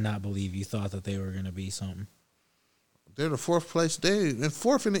 And I cannot believe you thought that they were going to be something. They're the fourth place. They're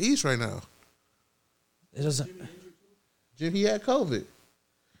fourth in the East right now. It doesn't. Jimmy had COVID.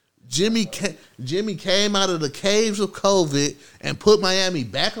 Jimmy came out of the caves of COVID and put Miami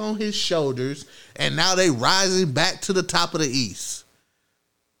back on his shoulders, and now they rising back to the top of the East.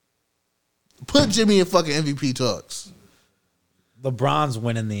 Put Jimmy in fucking MVP talks. LeBron's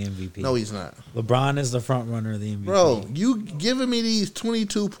winning the MVP. No, he's not. LeBron is the front runner of the MVP. Bro, you giving me these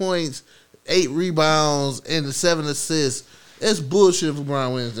 22 points 8 rebounds and the 7 assists. It's bullshit if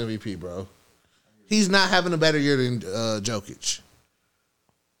LeBron wins MVP, bro. He's not having a better year than Jokic.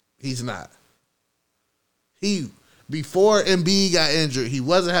 He's not. Before Embiid got injured, he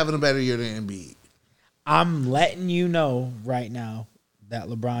wasn't having a better year than Embiid. I'm letting you know right now that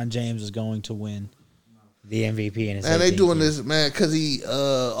LeBron James is going to win the MVP in his. And they 18th doing year. this, man, because he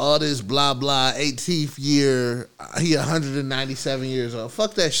all this blah blah 18th year. He 197 years old.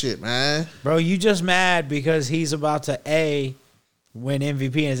 Fuck that shit, man. Bro, you just mad because he's about to win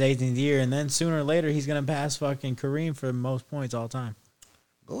MVP in his 18th year, and then sooner or later he's gonna pass fucking Kareem for most points all time.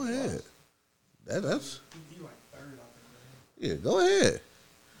 Go ahead. That's He like third, I think. yeah. Go ahead.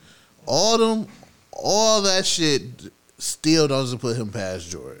 All that shit still doesn't put him past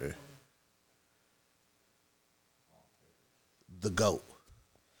Jordan, the GOAT.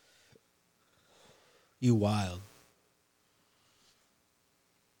 You wild.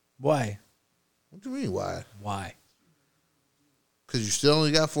 Why? What do you mean? Why? Why? Because you still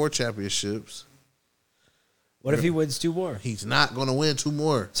only got 4 championships. What if he wins 2 more? He's not going to win 2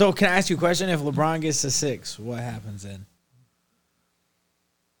 more. So can I ask you a question? If LeBron gets to 6, what happens then?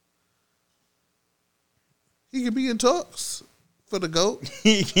 He could be in talks for the GOAT.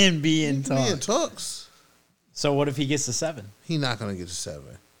 He can be He in could be in talks. talks. So what if he gets to 7? He's not going to get to 7.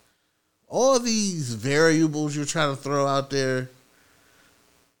 All these variables you're trying to throw out there,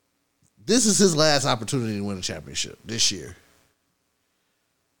 this is his last opportunity to win a championship this year.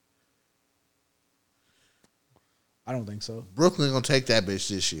 I don't think so. Brooklyn going to take that bitch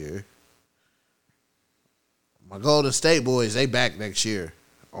this year. My Golden State boys, they back next year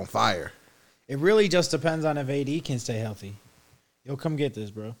on fire. It really just depends on if AD can stay healthy. You'll come get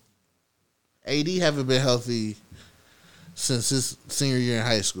this, bro. AD haven't been healthy since his senior year in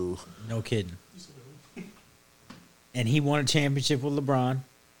high school. No kidding. And he won a championship with LeBron.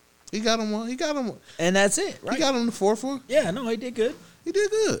 He got him one. He got him. And that's it, right? He got him the 4th one. Yeah, no, he did good. He did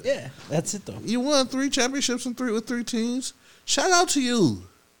good. Yeah, that's it, though. You won 3 championships and 3 with 3 teams. Shout out to you.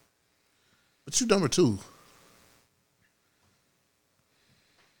 But you number 2.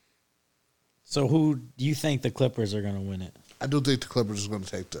 So who do you think the Clippers are going to win it? I do think the Clippers is going to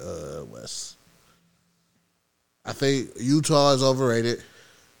take the West. I think Utah is overrated.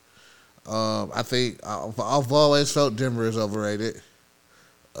 I think I've always felt Denver is overrated.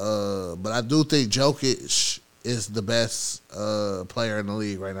 But I do think Jokic is the best player in the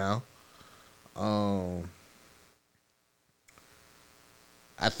league right now.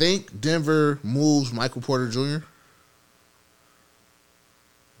 I think Denver moves Michael Porter Jr.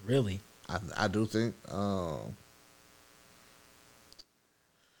 Really? I do think.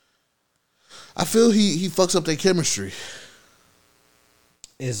 I feel he fucks up their chemistry.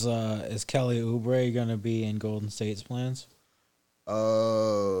 Is Kelly Oubre going to be in Golden State's plans?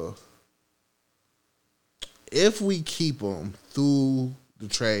 If we keep him through the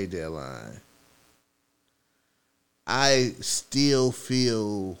trade deadline, I still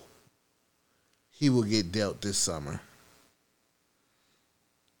feel he will get dealt this summer.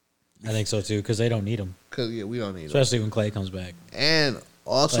 I think so, too, because they don't need him. Because, yeah, we don't need him. Especially when Clay comes back. And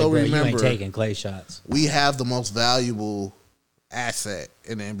also Like, bro, you ain't remember, taking Clay shots. we have the most valuable asset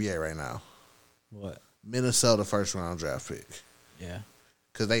in the NBA right now. What? Minnesota first-round draft pick. Yeah.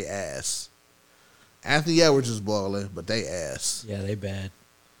 Because they ass. Anthony Edwards is balling, but they ass. Yeah, they bad.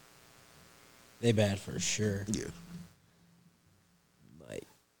 They bad for sure. Yeah. Like,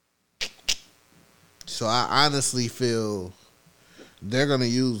 So I honestly feel they're going to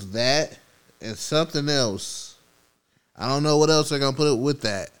use that and something else. I don't know what else they're going to put it with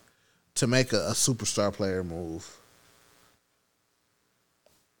that to make a superstar player move.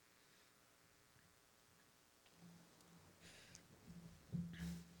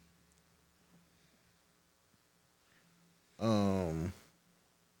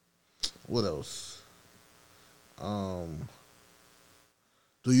 What else?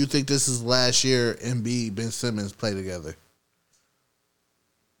 Do you think this is last year Embiid, Ben Simmons play together?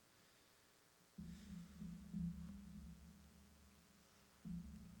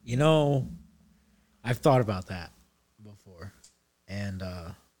 you know, I've thought about that before. And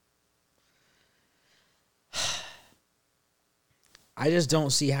I just don't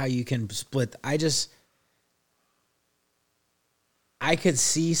see how you can split. I could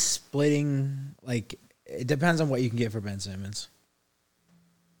see splitting, like, it depends on what you can get for Ben Simmons.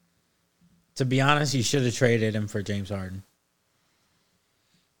 To be honest, you should have traded him for James Harden.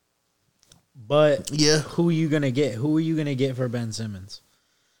 But Yeah. who are you gonna get? Who are you gonna get for Ben Simmons?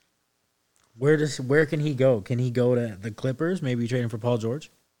 Where can he go? Can he go to the Clippers? Maybe trade him for Paul George?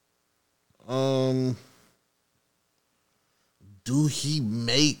 Do he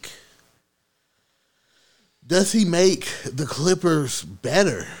make Does he make the Clippers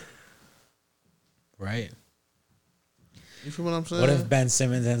better? Right. You feel what I'm saying? What if Ben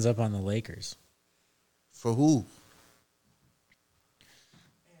Simmons ends up on the Lakers? For who?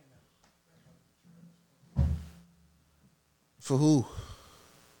 For who?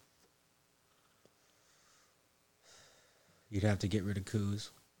 You'd have to get rid of Kuz.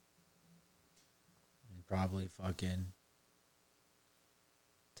 And probably fucking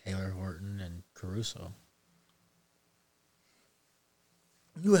Taylor Horton and Caruso.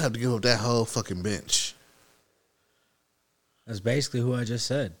 You would have to give up that whole fucking bench. That's basically who I just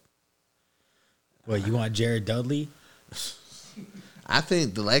said. What, you want Jared Dudley? I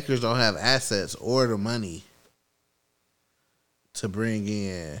think the Lakers don't have assets or the money to bring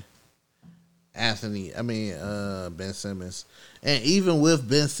in Ben Simmons. And even with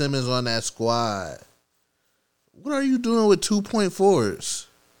Ben Simmons on that squad, what are you doing with 2-point forwards?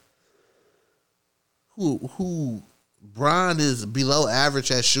 Who Bron is below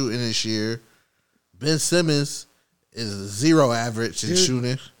average at shooting this year. Ben Simmons is 0 average in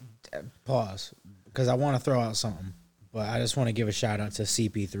shooting. Pause. Because I want to throw out something. But I just want to give a shout out to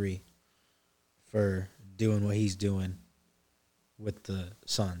CP3 for doing what he's doing with the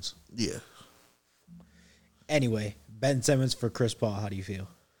Suns. Yeah. Anyway, Ben Simmons for Chris Paul. How do you feel?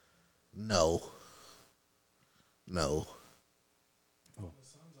 No.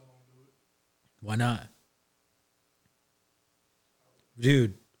 Why not?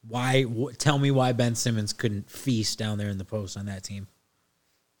 Dude, why? Tell me why Ben Simmons couldn't feast down there in the post on that team.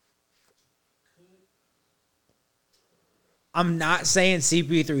 I'm not saying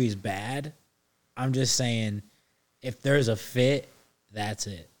CP3 is bad. I'm just saying if there's a fit, that's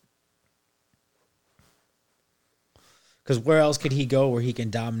it. Because where else could he go where he can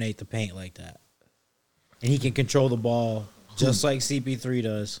dominate the paint like that? And he can control the ball just like CP3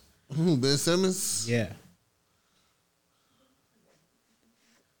 does. Who, Ben Simmons? Yeah.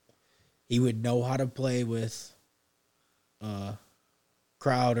 He would know how to play with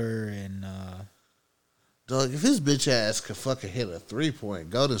Crowder and... Dog, if his bitch ass could fucking hit a 3-point,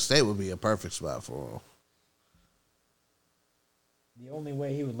 Golden State would be a perfect spot for him. The only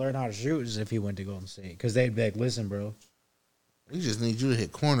way he would learn how to shoot is if he went to Golden State. Because they'd be like, listen, bro. We just need you to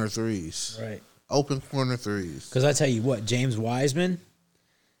hit corner threes. Right. Open corner threes. Because I tell you what, James Wiseman,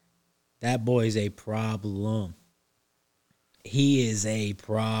 that boy's a problem. He is a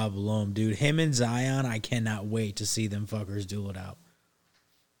problem, dude. Him and Zion, I cannot wait to see them fuckers duel it out.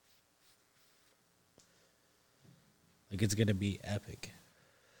 Like, it's going to be epic.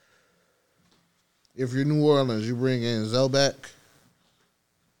 If you're New Orleans, you bring in Zoe back.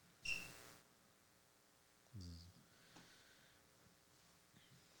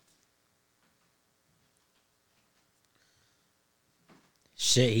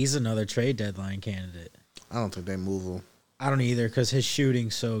 Shit, he's another trade deadline candidate. I don't think they move him. I don't either because his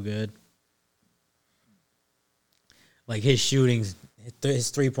shooting's so good. Like, his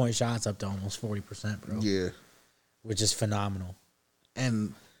 3-point shot's up to almost 40%, bro. Yeah. Which is phenomenal.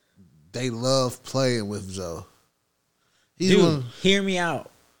 And they love playing with Zoe. Dude, hear me out.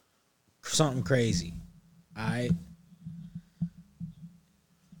 Something crazy.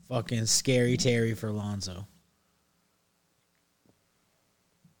 Fucking scary Terry for Lonzo.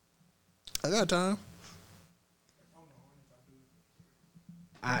 I got time.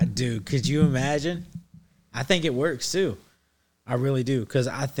 Dude, could you imagine? I think it works too. I really do. Because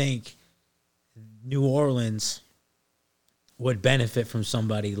I think New Orleans would benefit from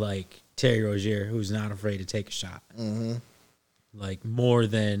somebody like Terry Rozier, who's not afraid to take a shot. Mm-hmm. Like, more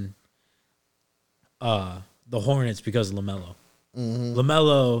than the Hornets because of LaMelo. Mm-hmm.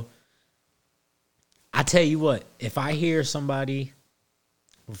 LaMelo, I tell you what, if I hear somebody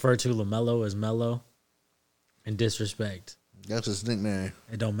refer to LaMelo as Melo and disrespect, that's his nickname.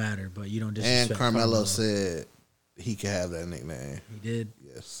 it don't matter, but you don't And disrespect Carmelo said he could have that nickname. He did?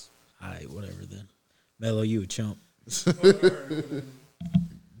 Yes. All right, whatever then. Melo, you a chump. I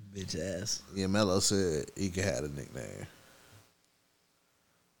Bitch ass. Yeah, Melo said he could have a nickname.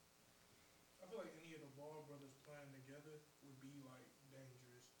 feel like any of the Ball brothers playing together would be like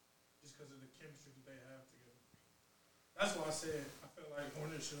dangerous, just because of the chemistry that they have together. That's why I said I feel like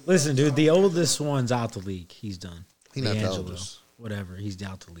Hornets should. Listen, dude, the oldest one's out the league. He's done. He not the D'Angelo, oldest. whatever. He's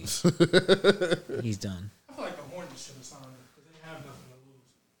out the league. He's done. I feel like the Hornets should have signed him because they have nothing to lose.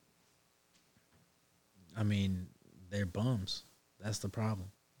 I mean, they're bums. That's the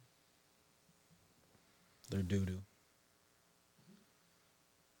problem. They're doo-doo.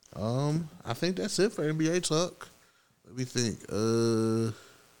 I think that's it for NBA talk. Let me think.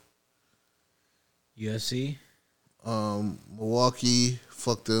 UFC? Milwaukee,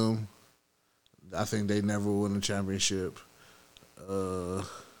 fuck them. I think they never win a championship. I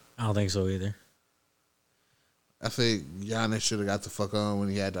don't think so either. I think Giannis should have got the fuck on when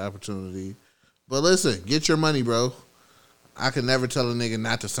he had the opportunity. But listen, get your money, bro. I can never tell a nigga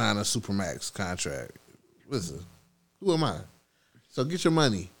not to sign a Supermax contract. Listen, who am I? So get your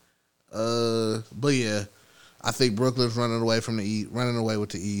money. But yeah, I think Brooklyn's running away with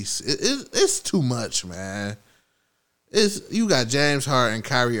the East. It's too much, man. You got James Harden, and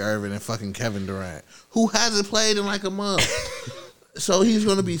Kyrie Irving, and fucking Kevin Durant, who hasn't played in like a month. So he's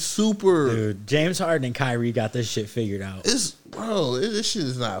gonna be super. Dude, James Harden and Kyrie got this shit figured out. This shit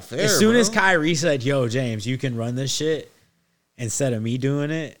is not fair. As soon as Kyrie said, "Yo, James, you can run this shit," instead of me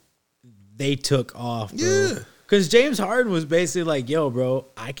doing it, they took off, bro. Yeah. Because James Harden was basically like, "Yo, bro,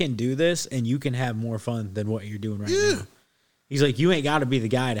 I can do this, and you can have more fun than what you're doing right now." He's like, "You ain't got to be the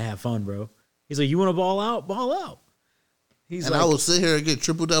guy to have fun, bro." He's like, "You want to ball out? Ball out." I will sit here and get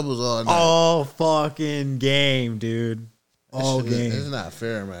triple doubles all night. All fucking game, dude. All game. It's not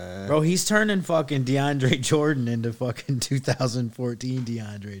fair, man. Bro, he's turning fucking DeAndre Jordan into fucking 2014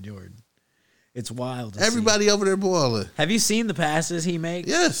 DeAndre Jordan. It's wild. Everybody over there balling. Have you seen the passes he makes?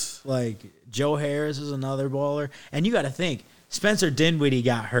 Yes. Like, Joe Harris is another baller. And you got to think, Spencer Dinwiddie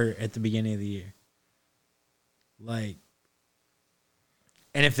got hurt at the beginning of the year. Like,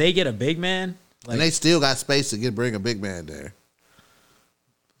 and if they get a big man... Like, and they still got space to bring a big man there.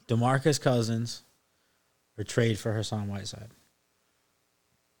 DeMarcus Cousins or trade for Hassan Whiteside.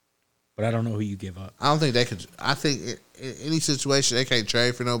 But I don't know who you give up. I don't think they could. I think in any situation they can't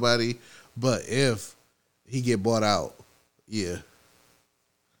trade for nobody. But if he get bought out, yeah.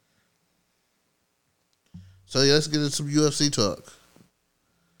 So yeah, let's get into some UFC talk.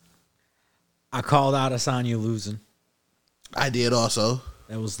 I called out Asanya losing. I did also.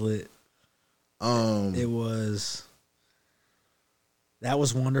 That was lit. That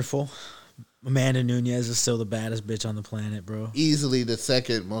was wonderful. Amanda Nunes is still the baddest bitch on the planet, bro. Easily the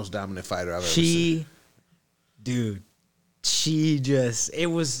second most dominant fighter I've ever seen. It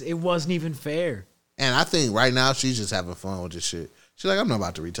wasn't even fair. And I think right now she's just having fun with this shit. She's like, I'm not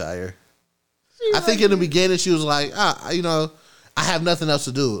about to retire. I think in the beginning she was like, I have nothing else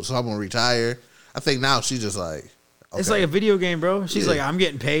to do, so I'm gonna retire. I think now she's just like, okay. It's like a video game, bro. She's like, I'm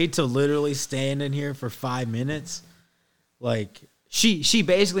getting paid to literally stand in here for 5 minutes. Like, she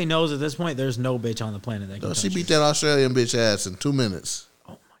basically knows at this point there's no bitch on the planet that can she touch beat her. that Australian bitch ass in 2 minutes.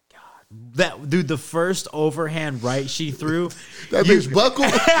 Oh my god, that dude! The first overhand right she threw, that bitch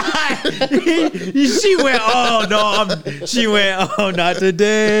buckled. She went, oh no, she went, oh not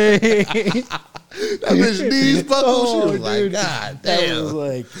today. That bitch knees buckled. She was like, dude, God damn. That was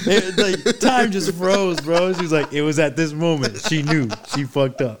like time just froze, bro. She was like, it was at this moment she knew she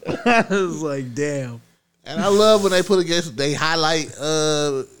fucked up. I was like, damn. And I love when they highlight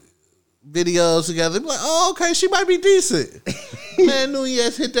videos together. Be like, oh, okay, she might be decent. Man,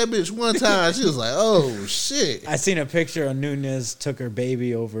 Nunez hit that bitch one time. She was like, oh shit. I seen a picture of Nunez took her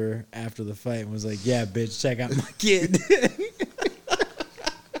baby over after the fight and was like, yeah, bitch, check out my kid.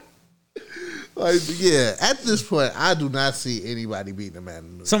 Like, yeah, at this point, I do not see anybody beating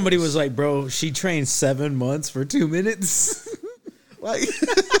Amanda Nunes. Somebody was like, bro, she trained 7 months for 2 minutes. Like,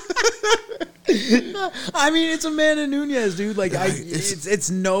 I mean, it's Amanda Nunes, dude. Like,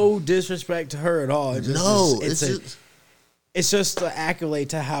 it's no disrespect to her at all. It's just the accolade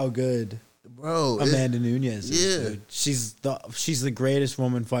to how good, bro, Amanda Nunes is. Yeah, dude. She's the greatest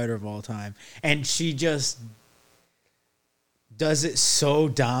woman fighter of all time, and she just does it so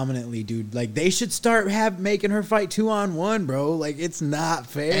dominantly, dude. Like, they should start making her fight 2-on-1, bro. Like, it's not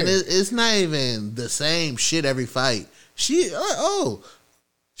fair, and it's not even the same shit every fight. She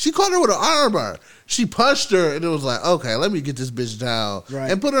caught her with an armbar. She punched her, and it was like, okay, let me get this bitch down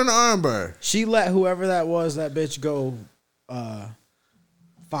and put her in an armbar. She let whoever that bitch go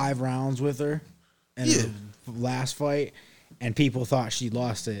 5 rounds with her in the last fight, and people thought she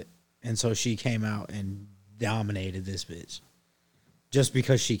lost it, and so she came out and dominated this bitch just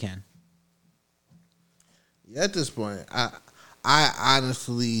because she can. Yeah, at this point, I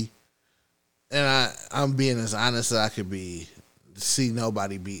honestly, and I'm being as honest as I could be, see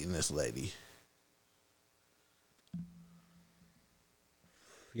nobody beating this lady.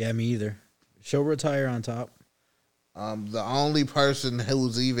 Yeah, me either. She'll retire on top. The only person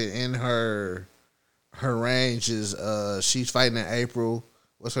who's even in her range is she's fighting in April.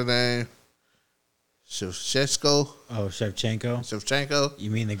 What's her name? Shevchenko. Oh, Shevchenko.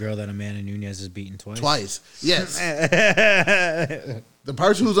 You mean the girl that Amanda Nunes has beaten twice? Twice, yes. The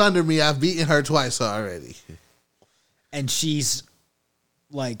person who's under me, I've beaten her twice already. And she's,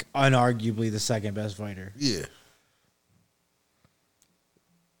 like, unarguably the second best fighter. Yeah.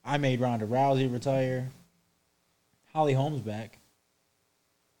 I made Ronda Rousey retire. Holly Holm's back.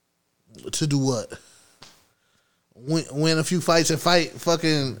 To do what? Win a few fights and fight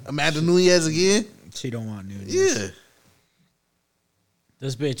fucking Amanda Nunes again? She don't want Nunes. Yeah.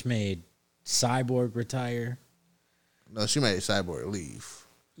 This bitch made Cyborg retire. No, she made Cyborg leave.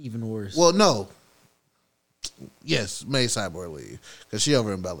 Even worse. Well, no. Yes, made Cyborg leave. Because she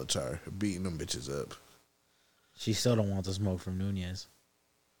over in Bellator, beating them bitches up. She still don't want the smoke from Nunes.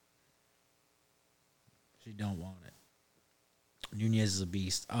 She don't want it. Nunes is a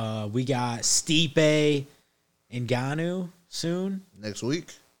beast. We got Stipe Ngannou soon. Next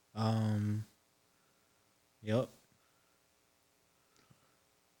week? Yep.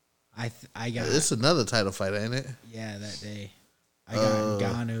 I got It's another title fight, ain't it? yeah that day. I got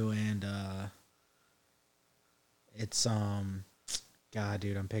Ngannou and it's God,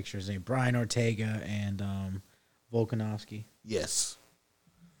 dude, I'm picturing his name. Brian Ortega and Volkanovski. Yes.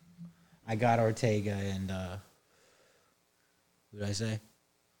 I got Ortega and who did I say?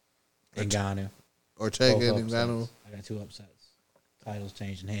 Ngannou. Ortega Both and upsets. Ngannou. I got 2 upsets. Titles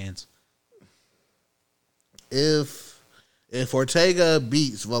changing hands. If Ortega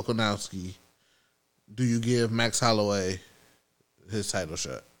beats Volkanovski, do you give Max Holloway his title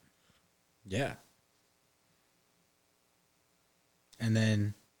shot? Yeah. And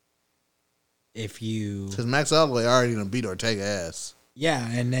then if you Because Max Holloway already done beat Ortega ass. yeah,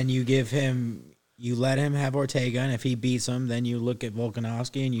 and then you let him have Ortega, and if he beats him, then you look at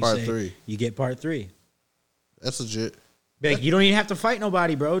Volkanovski and you Part say 3. you get part 3. That's legit. Like, you don't even have to fight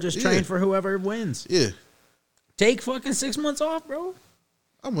nobody, bro. Just Yeah. train for whoever wins. Yeah, Take fucking 6 months off, bro.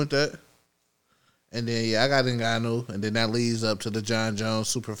 I'm with that. And then, yeah, I got Ngannou, and then that leads up to the John Jones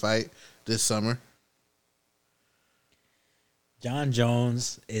super fight this summer. John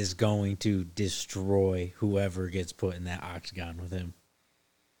Jones is going to destroy whoever gets put in that octagon with him.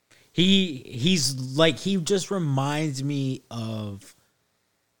 He's like, he just reminds me of,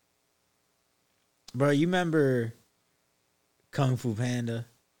 bro, you remember Kung Fu Panda?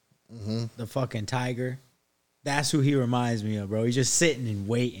 Mm-hmm. The fucking tiger? That's who he reminds me of, bro. He's just sitting and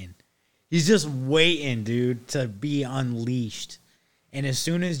waiting. He's just waiting, dude, to be unleashed. And as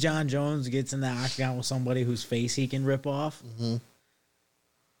soon as John Jones gets in that octagon with somebody whose face he can rip off,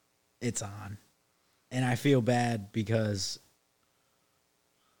 it's on. And I feel bad because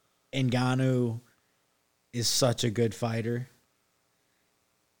Ngannou is such a good fighter.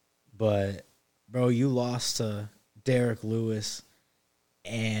 But, bro, you lost to Derek Lewis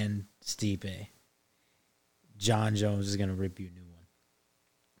and Stipe. John Jones is going to rip you a new one.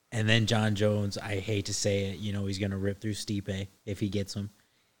 And then John Jones, I hate to say it, you know, he's going to rip through Stipe if he gets him.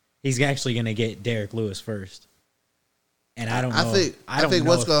 He's actually going to get Derek Lewis first. And I don't know. I think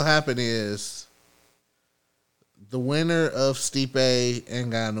what's going to happen is the winner of Stipe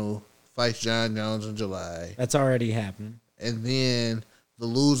Ngannou fights John Jones in July. That's already happening. And then the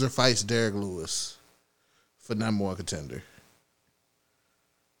loser fights Derek Lewis for number 1 contender.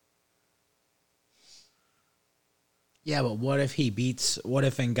 Yeah, but what if he beats,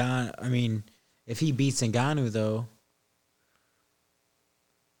 if he beats Ngannou, though,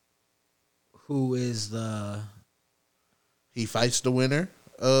 who is He fights the winner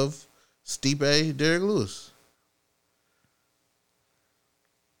of Stipe Derek Lewis.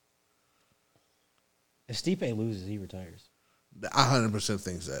 if Stipe loses, he retires. I 100%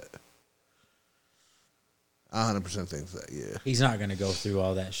 thinks that. I 100% thinks that, yeah. He's not going to go through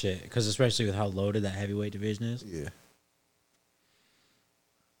all that shit, because especially with how loaded that heavyweight division is. Yeah.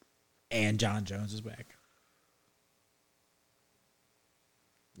 And John Jones is back.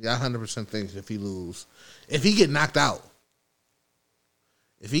 Yeah, I 100% think if he lose. If he gets knocked out.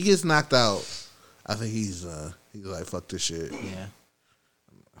 If he gets knocked out, I think he's like, fuck this shit. Yeah.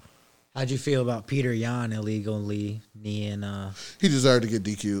 How'd you feel about Peter Yan illegally kneeing? He deserved to get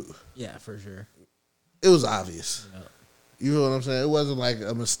DQ'd. Yeah, for sure. It was obvious. Yeah. You know what I'm saying? It wasn't like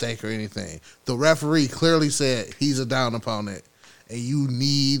a mistake or anything. The referee clearly said he's a down opponent, and you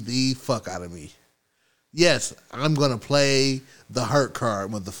need the fuck out of me. Yes, I'm going to play the hurt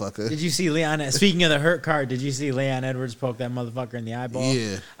card, motherfucker. Did you see Leon? Speaking of the hurt card, did you see Leon Edwards poke that motherfucker in the eyeball?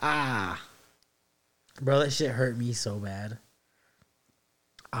 Yeah. Bro, that shit hurt me so bad.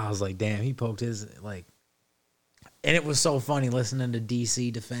 I was like, damn, he poked his, like... And it was so funny listening to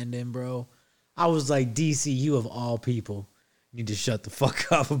DC defend him, bro. I was like, DC, you of all people need to shut the fuck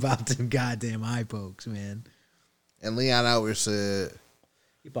up about them goddamn eye pokes, man. And Leon Edwards said...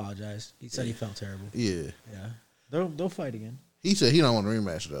 He apologized. He said he felt terrible. Yeah. Yeah. They'll fight again. He said he don't want a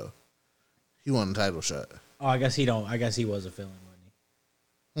rematch, though. He want a title shot. Oh, I guess he don't. I guess he was a fill-in,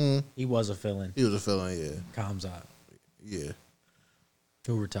 wasn't he? He was a fill-in. He was a fill-in, yeah. Kamzat. Yeah.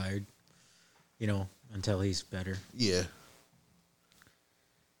 who retired, you know, until he's better. Yeah.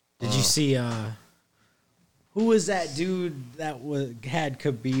 Did you see who was that dude that had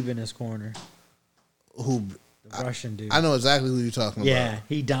Khabib in his corner? Who? The Russian dude. I know exactly who you're talking about. Yeah,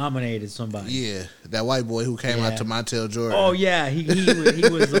 he dominated somebody. Yeah, that white boy who came out to Montel Jordan. Oh yeah, he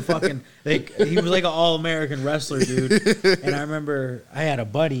was the fucking he was like an all-American wrestler, dude. And I remember I had a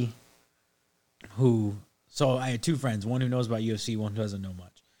buddy who, so I had two friends, one who knows about UFC, one who doesn't know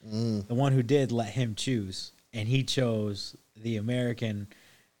much. The one who did let him choose, and he chose the American.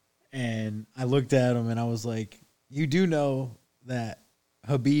 And I looked at him and I was like, "You do know that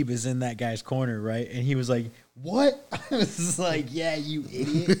Khabib is in that guy's corner, right?" And he was like, "What?" I was like, "Yeah, you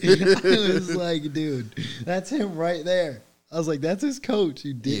idiot." I was like, "Dude, that's him right there." I was like, "That's his coach,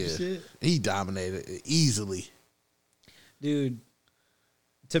 you dipshit." Yeah, he dominated it easily. Dude,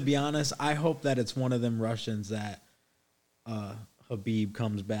 to be honest, I hope that it's one of them Russians that Khabib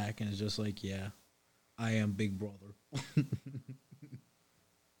comes back and is just like, "Yeah, I am big brother."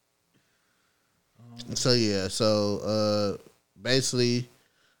 So yeah, basically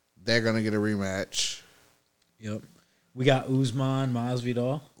they're gonna get a rematch. Yep. We got Usman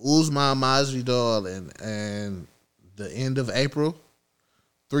Masvidal. Usman Masvidal and the end of April.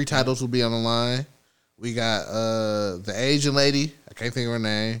 3 titles will be on the line. We got the Asian lady, I can't think of her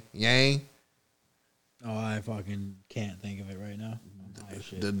name, Yang. Oh, I fucking can't think of it right now.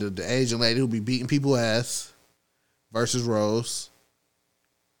 The Asian lady who'll be beating people's ass versus Rose.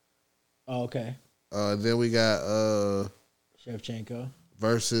 Oh, okay. Then we got Shevchenko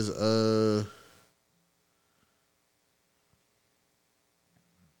versus the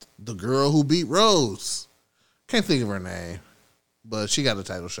girl who beat Rose. Can't think of her name, but she got a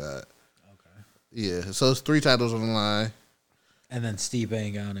title shot. Okay. Yeah, so it's 3 titles on the line. And then Stipe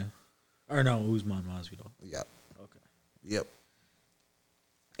Ngannou. Or no, Usman Masvidal. Yep. Okay. Yep.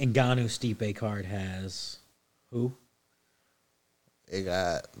 Ngannou Stipe card has who? It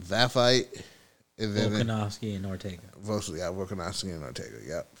got that fight. And then Volkanovski and Ortega. Volkanovski and Ortega,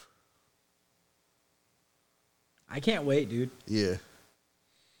 yep. I can't wait, dude. Yeah.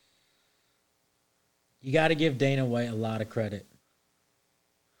 You got to give Dana White a lot of credit.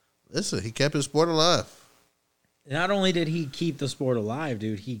 Listen, he kept his sport alive. Not only did he keep the sport alive,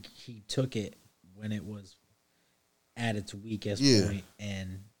 dude, he took it when it was at its weakest point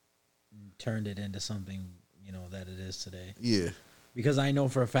and turned it into something, you know, that it is today. Yeah. Because I know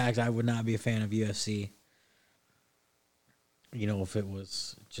for a fact I would not be a fan of UFC. You know, if it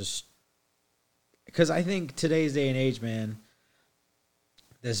was just... Because I think today's day and age, man,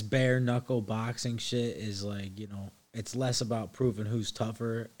 this bare-knuckle boxing shit is like, you know, it's less about proving who's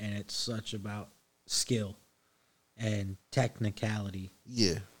tougher, and it's such about skill and technicality.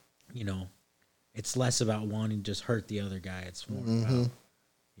 Yeah. You know, it's less about wanting to just hurt the other guy. It's more about,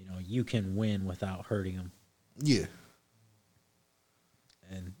 you know, you can win without hurting him. Yeah.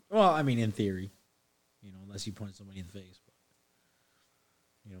 And, well, I mean, in theory, you know, unless you punch somebody in the face. But,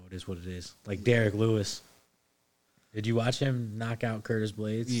 you know, it is what it is. Like Derek Lewis. Did you watch him knock out Curtis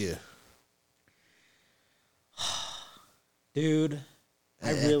Blades? Yeah. Dude,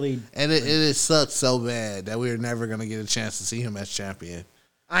 I really... And it sucks so bad that we're never going to get a chance to see him as champion.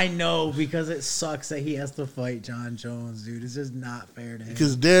 I know, because it sucks that he has to fight John Jones, dude. It's just not fair to him.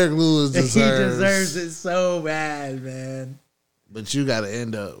 Because Derek Lewis deserves... He deserves it so bad, man. But you got to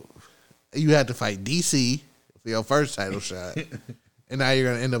end up... You had to fight DC for your first title shot. And now you're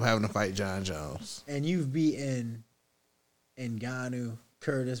going to end up having to fight John Jones. And you've beaten Ngannou,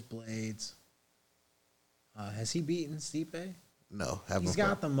 Curtis Blades. Has he beaten Stipe? No. He's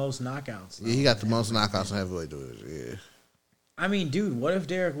got the most knockouts. Yeah, he got the most knockouts in heavyweight division. Yeah. I mean, dude, what if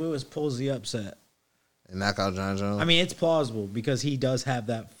Derek Lewis pulls the upset? And knock out John Jones? I mean, it's plausible because he does have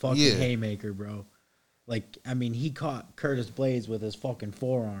that fucking haymaker, bro. Like, I mean, he caught Curtis Blades with his fucking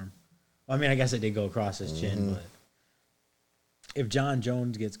forearm. I mean, I guess it did go across his chin, but if John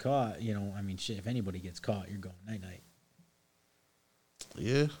Jones gets caught, you know, I mean, shit, if anybody gets caught, you're going night-night.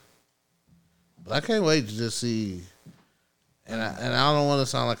 Yeah. But I can't wait to just see, and I don't want to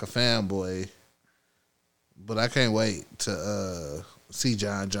sound like a fanboy, but I can't wait to see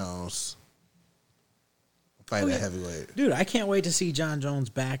John Jones fight at heavyweight. Dude, I can't wait to see John Jones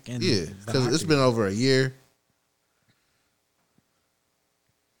back. Yeah, because it's been over a year.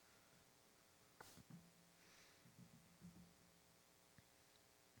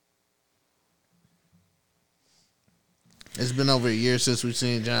 It's been over a year since we've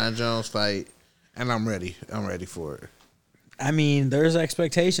seen John Jones fight, and I'm ready. I'm ready for it. I mean, there's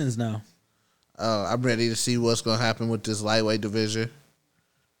expectations now. I'm ready to see what's going to happen with this lightweight division.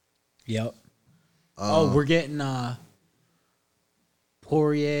 Yep. We're getting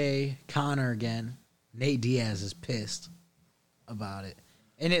Poirier, Conor again. Nate Diaz is pissed about it.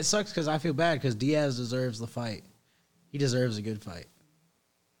 And it sucks because I feel bad because Diaz deserves the fight. He deserves a good fight.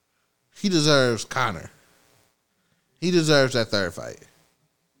 He deserves Conor. He deserves that third fight.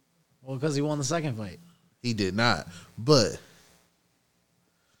 Well, because he won the second fight. He did not. But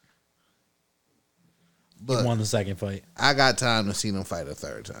He won the second fight. I got time to see them fight a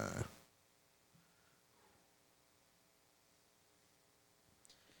third time.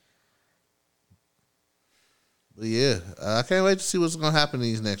 But yeah, I can't wait to see what's going to happen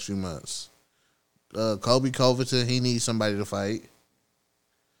these next few months. Kobe Covington, he needs somebody to fight.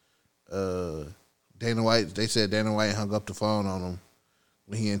 Dana White, they said Dana White hung up the phone on him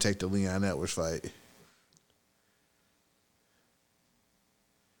when he didn't take the Leon Edwards fight.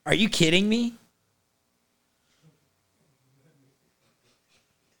 Are you kidding me?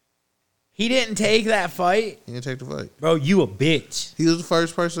 He didn't take that fight? He didn't take the fight. Bro, you a bitch. He was the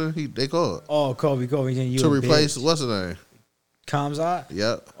first person they called. Oh, Kobe Covington, you to a replace, bitch. what's his name? Kamzat?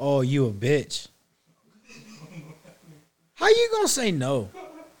 Yep. Oh, you a bitch. How you gonna say no?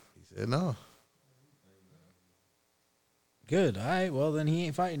 He said no. Good. All right. Well, then he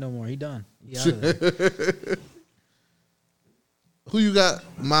ain't fighting no more. He done. He out of there. Who you got?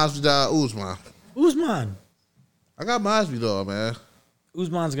 Masvidal, Usman. Usman. I got Masvidal, man.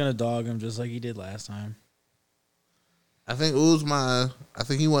 Usman's gonna dog him just like he did last time. I think Usman,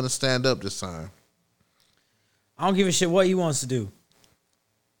 he want to stand up this time. I don't give a shit what he wants to do.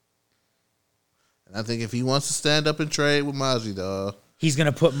 And I think if he wants to stand up and trade with Masvidal, he's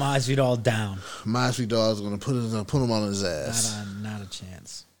gonna put Masvidal down. Masvidal is gonna put him on his ass. Not a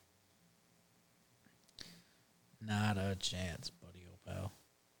chance. Not a chance, buddy, old pal.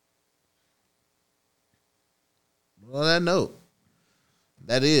 On that note,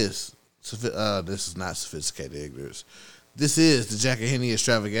 this is not sophisticated ignorance. This is the Jack and Henny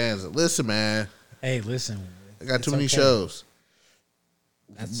Extravaganza. Listen, man. Hey, listen. I got too many shows.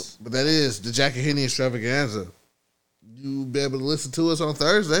 But that is the Jack and Henny Extravaganza. You'll be able to listen to us on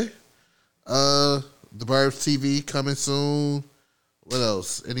Thursday. The Burbs TV coming soon. What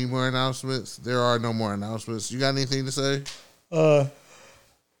else? Any more announcements? There are no more announcements. You got anything to say?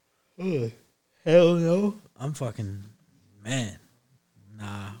 Hell no. I'm fucking, man.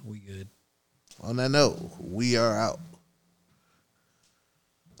 Nah, we good. On that note, we are out.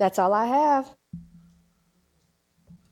 That's all I have.